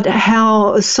about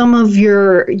how some of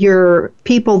your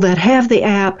people that have the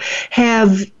app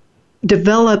have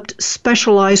developed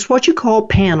specialized, what you call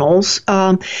panels,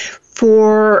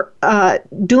 for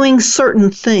doing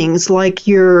certain things, like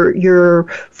your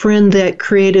friend that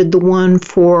created the one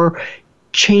for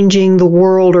changing the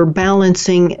world or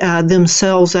balancing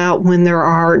themselves out when there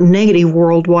are negative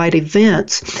worldwide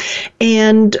events.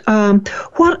 And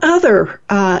what other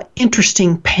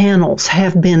interesting panels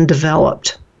have been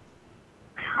developed?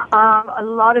 A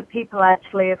lot of people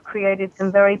actually have created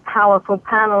some very powerful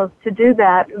panels to do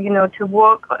that, to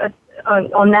work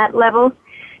on that level,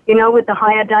 with the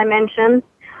higher dimensions.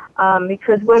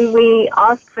 Because when we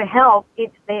ask for help,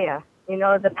 it's there.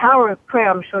 The power of prayer,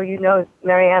 I'm sure you know,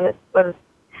 Marianne, as well as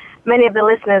many of the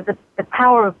listeners, the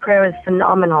power of prayer is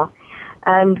phenomenal.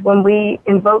 And when we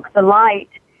invoke the light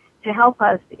to help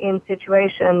us in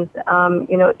situations,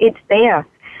 it's there.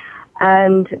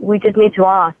 And we just need to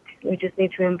ask. We just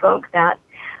need to invoke that.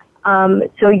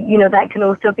 So, that can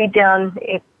also be done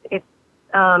if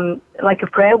like a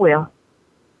prayer wheel.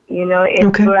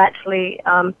 If we're actually,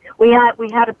 we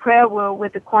had a prayer wheel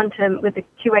with the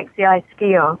QXCI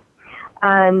Skio,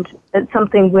 and it's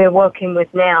something we're working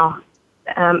with now,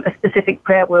 a specific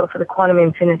prayer wheel for the quantum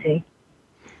infinity.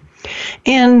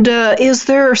 And is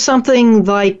there something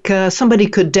like somebody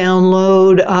could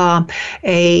download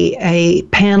a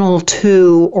panel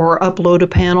or upload a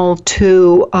panel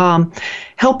to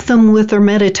help them with their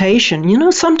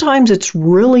meditation? Sometimes it's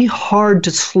really hard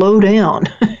to slow down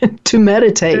to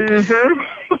meditate.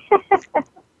 Mm-hmm.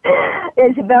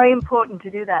 It's very important to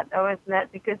do that, though, isn't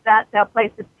it? Because that's our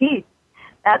place of peace.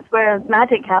 That's where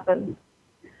magic happens.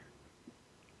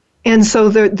 And so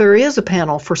there is a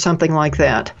panel for something like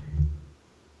that.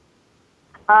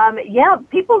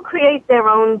 People create their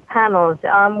own panels.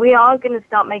 We are going to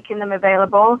start making them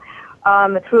available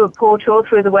through a portal,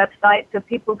 through the website, so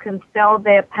people can sell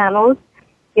their panels,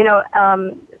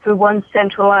 through one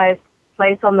centralized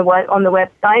place on the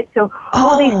website. So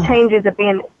all these changes are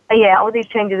being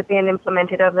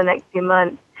implemented over the next few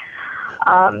months.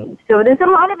 So there's a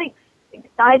lot of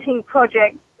exciting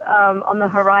projects on the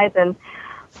horizon.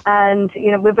 And,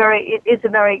 it is a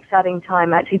very exciting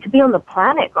time, actually, to be on the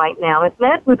planet right now, isn't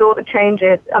it, with all the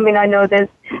changes? I mean, I know there's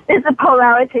a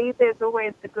polarity. There's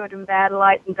always the good and bad,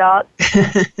 light and dark.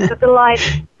 But the light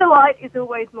is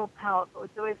always more powerful.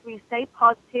 So if we stay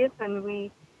positive and we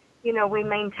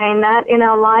maintain that in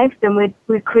our lives, then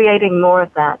we're creating more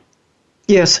of that.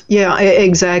 Yes, yeah,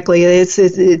 exactly. It's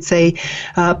a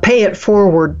pay it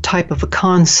forward type of a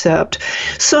concept.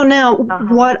 So now,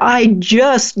 what I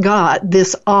just got,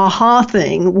 this aha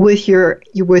thing with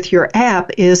your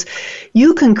app, is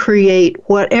you can create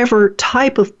whatever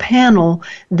type of panel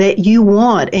that you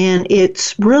want, and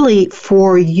it's really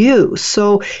for you.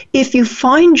 So if you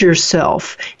find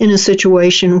yourself in a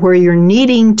situation where you're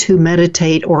needing to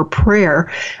meditate or pray,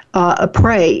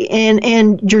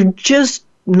 and you're just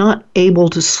not able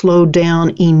to slow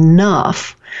down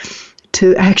enough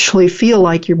to actually feel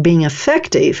like you're being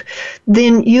effective,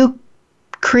 then you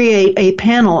create a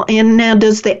panel. And now,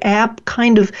 does the app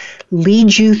kind of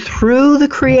lead you through the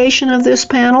creation of this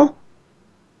panel?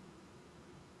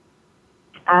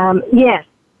 Yes.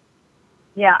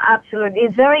 Yeah, absolutely.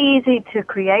 It's very easy to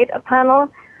create a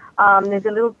panel. There's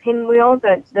a little pinwheel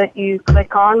that you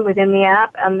click on within the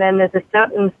app, and then there's a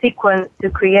certain sequence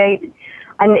to create.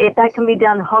 And that can be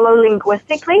done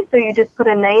holo-linguistically, so you just put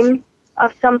a name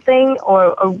of something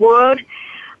or a word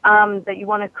that you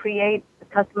want to create a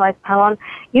customized panel on.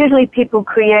 Usually people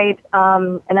create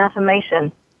an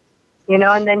affirmation,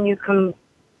 and then you can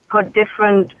put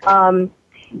different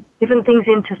things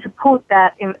in to support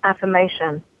that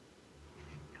affirmation.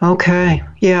 Okay,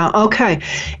 yeah, okay.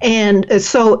 And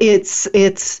so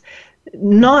it's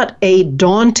not a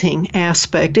daunting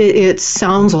aspect. It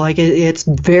sounds like it's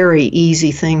very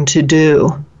easy thing to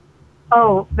do.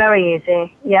 Oh, very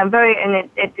easy. Yeah, and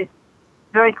it's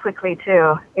very quickly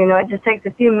too. It just takes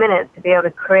a few minutes to be able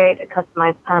to create a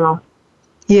customized panel.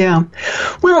 Yeah.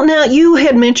 Well, now you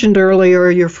had mentioned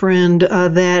earlier your friend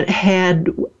that had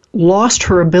lost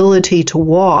her ability to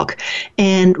walk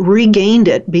and regained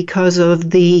it because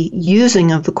of the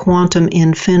using of the quantum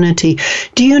infinity.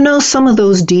 Do you know some of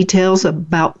those details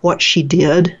about what she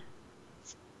did?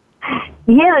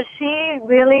 Yeah, she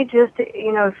really just,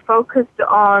 focused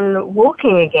on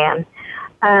walking again.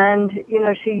 And,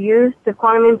 she used the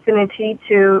quantum infinity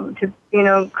to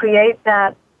create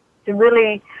that, to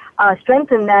really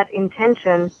strengthen that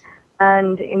intention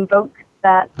and invoke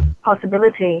that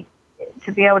possibility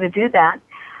to be able to do that.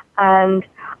 And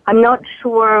I'm not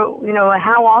sure,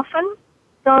 how often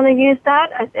Donna used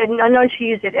that. I know she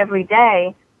used it every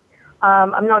day.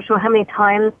 I'm not sure how many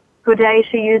times per day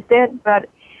she used it, but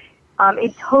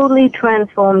it totally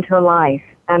transformed her life.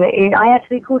 And I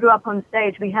actually called her up on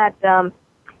stage. We had the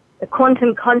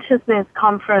Quantum Consciousness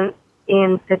Conference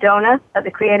in Sedona at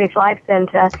the Creative Life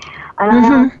Center, And I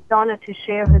asked Donna to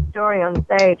share her story on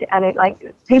stage, and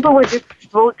people were just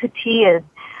brought to tears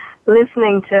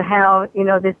listening to how,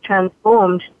 this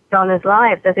transformed Donna's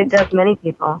life, as it does many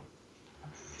people.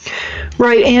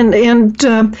 Right, and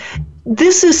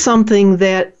this is something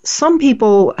that some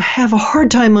people have a hard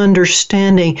time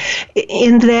understanding,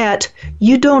 in that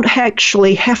you don't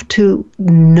actually have to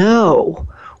know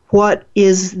what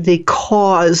is the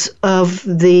cause of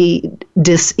the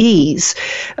dis-ease,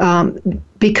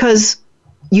 because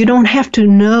you don't have to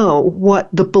know what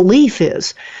the belief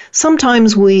is.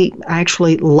 Sometimes we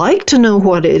actually like to know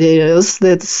what it is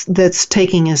that's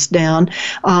taking us down,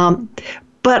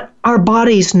 but our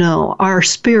bodies know, our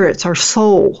spirits, our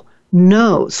soul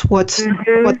knows what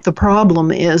the problem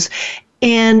is.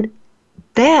 And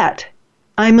that,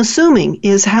 I'm assuming,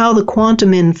 is how the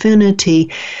quantum infinity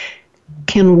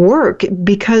can work,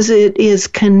 because it is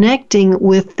connecting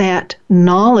with that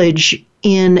knowledge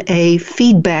in a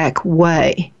feedback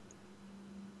way.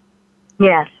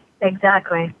 Yes,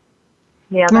 exactly.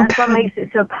 Yeah, that's what makes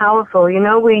it so powerful.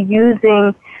 We're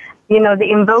using, the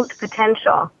invoked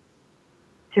potential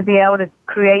to be able to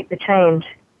create the change.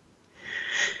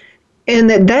 And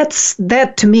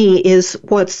that to me is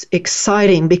what's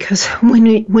exciting, because when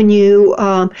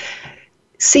you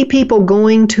see people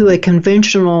going to a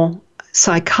conventional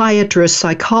psychiatrist,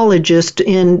 psychologist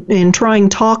in trying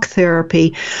talk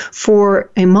therapy for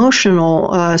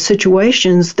emotional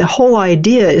situations, the whole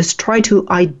idea is try to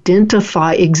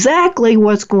identify exactly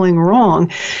what's going wrong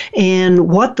and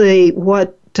what the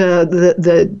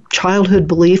childhood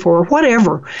belief or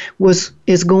whatever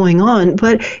is going on,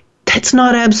 but that's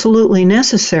not absolutely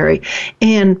necessary.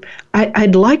 And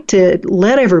I'd like to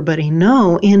let everybody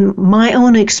know, in my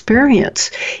own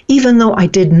experience, even though I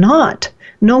did not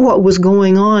know what was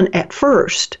going on at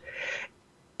first,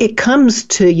 it comes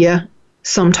to you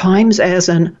sometimes as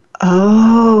an,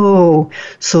 oh,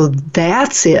 so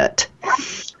that's it.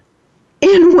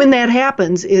 And when that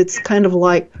happens, it's kind of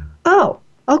like, oh,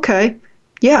 okay,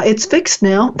 yeah, it's fixed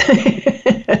now.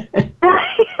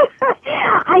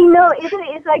 I know, isn't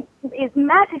it? It's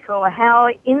magical how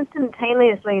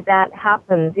instantaneously that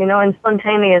happens, and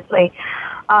spontaneously.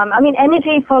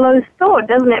 Energy follows thought,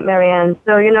 doesn't it, Marianne?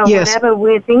 So, yes. Whatever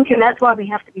we're thinking, that's why we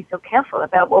have to be so careful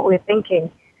about what we're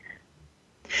thinking.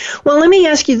 Well, let me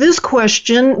ask you this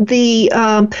question.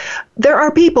 There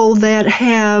are people that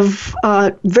have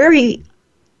very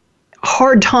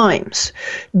hard times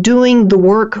doing the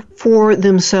work for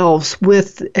themselves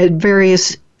with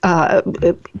various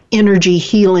energy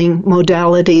healing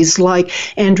modalities like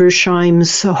Andrew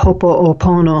Scheim's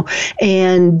Ho'oponopono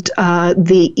and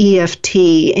the EFT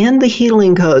and the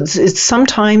healing codes. It's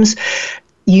sometimes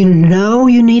you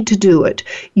need to do it.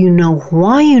 You know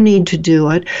why you need to do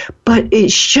it, but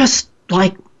it's just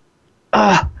like,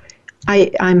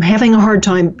 I'm having a hard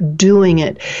time doing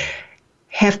it.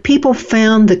 Have people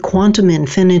found the Quantum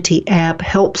Infinity app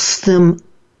helps them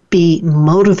be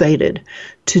motivated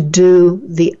to do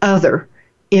the other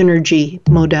energy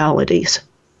modalities?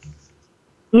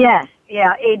 Yes,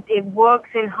 yeah, it works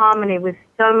in harmony with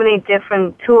so many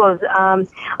different tools. A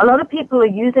lot of people are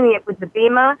using it with the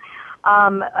Beamer.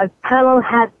 A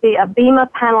Beamer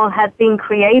panel has been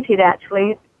created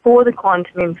actually for the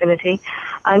Quantum Infinity.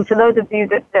 And for those of you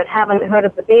that haven't heard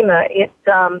of the Beamer,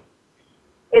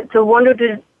 it's a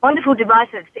wonderful device.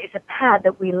 It's a pad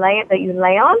that you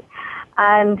lay on,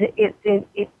 and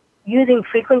it's using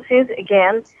frequencies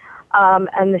again,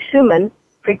 and the Schumann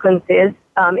frequencies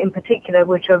in particular,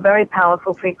 which are very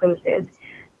powerful frequencies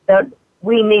that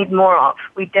we need more of.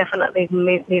 We definitely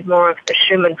need more of the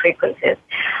Schumann frequencies,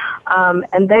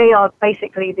 and they are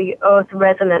basically the earth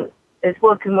resonance. It's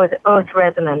working with earth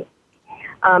resonance.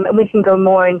 And we can go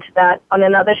more into that on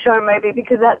another show, maybe,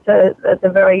 because that's a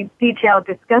very detailed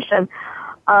discussion.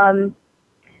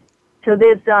 So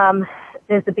there's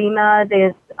the Beamer,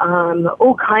 there's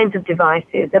all kinds of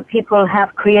devices that people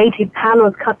have created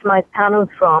panels, customized panels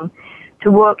from,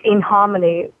 to work in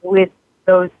harmony with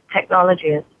those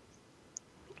technologies.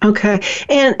 Okay.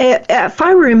 And if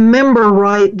I remember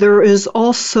right, there is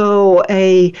also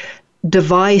a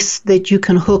device that you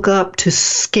can hook up to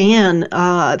scan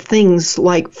things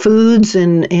like foods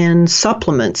and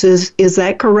supplements. Is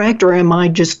that correct, or am I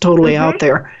just totally out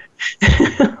there?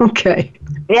 Okay.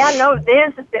 Yeah, no,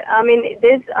 there's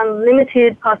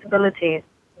unlimited possibilities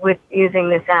with using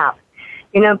this app.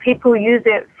 People use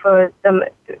it for some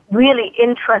really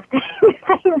interesting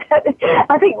things that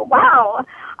I think, wow,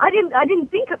 I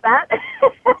didn't think of that.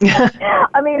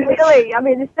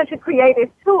 Really, it's such a creative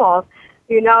tool.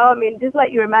 Just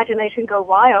let your imagination go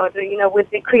wild, with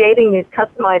creating these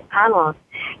customized panels.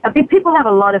 People have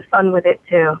a lot of fun with it,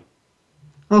 too.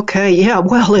 Okay, yeah,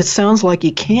 well, it sounds like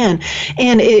you can.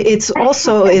 And it's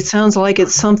also, it sounds like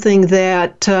it's something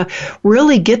that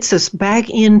really gets us back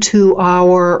into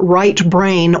our right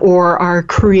brain or our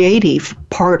creative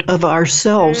part of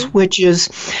ourselves, which is,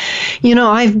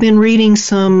 I've been reading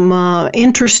some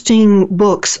interesting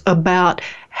books about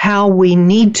how we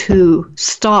need to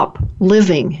stop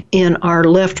living in our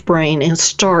left brain and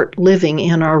start living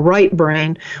in our right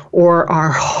brain or our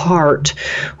heart,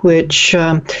 which,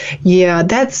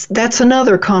 that's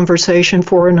another conversation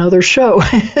for another show,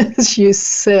 as you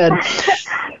said.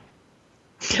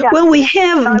 Well, we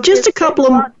have just a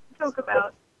couple of... talk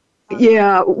about.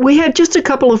 Yeah, we have just a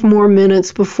couple of more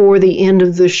minutes before the end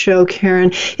of the show,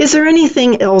 Karen. Is there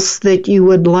anything else that you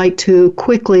would like to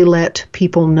quickly let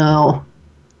people know?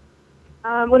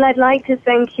 Well, I'd like to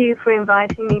thank you for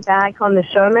inviting me back on the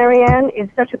show, Marianne.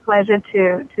 It's such a pleasure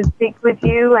to speak with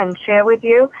you and share with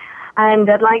you. And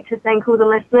I'd like to thank all the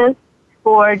listeners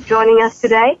for joining us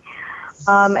today.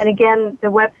 And again, the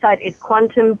website is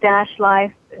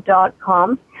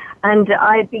quantum-life.com. And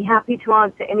I'd be happy to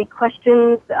answer any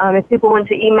questions. If people want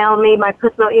to email me, my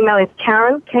personal email is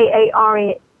Karen, Karen,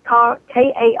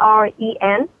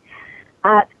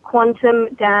 at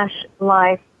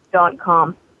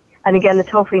quantum-life.com. And again, the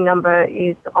toll-free number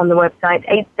is on the website,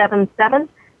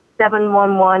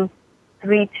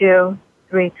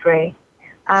 877-711-3233.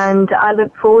 And I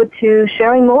look forward to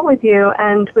sharing more with you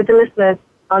and with the listeners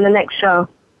on the next show.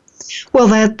 Well,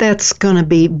 that's going to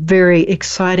be very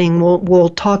exciting. We'll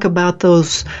talk about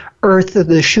those Earth,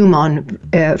 the Schumann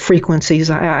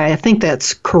frequencies. I think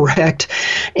that's correct.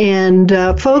 And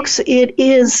folks, it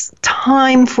is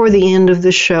time for the end of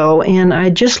the show. And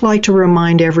I'd just like to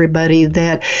remind everybody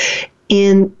that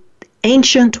in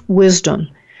ancient wisdom,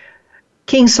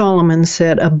 King Solomon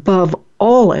said, above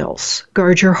all else,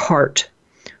 guard your heart,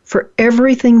 for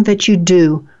everything that you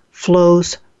do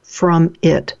flows from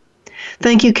it.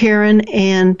 Thank you, Karen,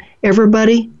 and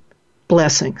everybody,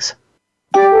 blessings.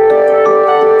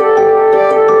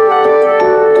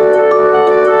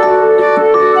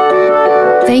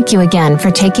 Thank you again for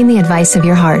taking the advice of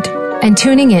your heart and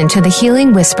tuning in to the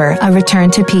Healing Whisper, A Return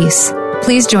to Peace.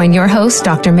 Please join your host,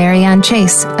 Dr. Marianne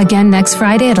Chase, again next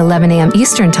Friday at 11 a.m.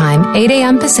 Eastern Time, 8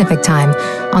 a.m. Pacific Time,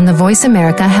 on the Voice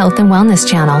America Health and Wellness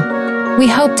Channel. We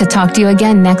hope to talk to you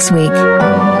again next week.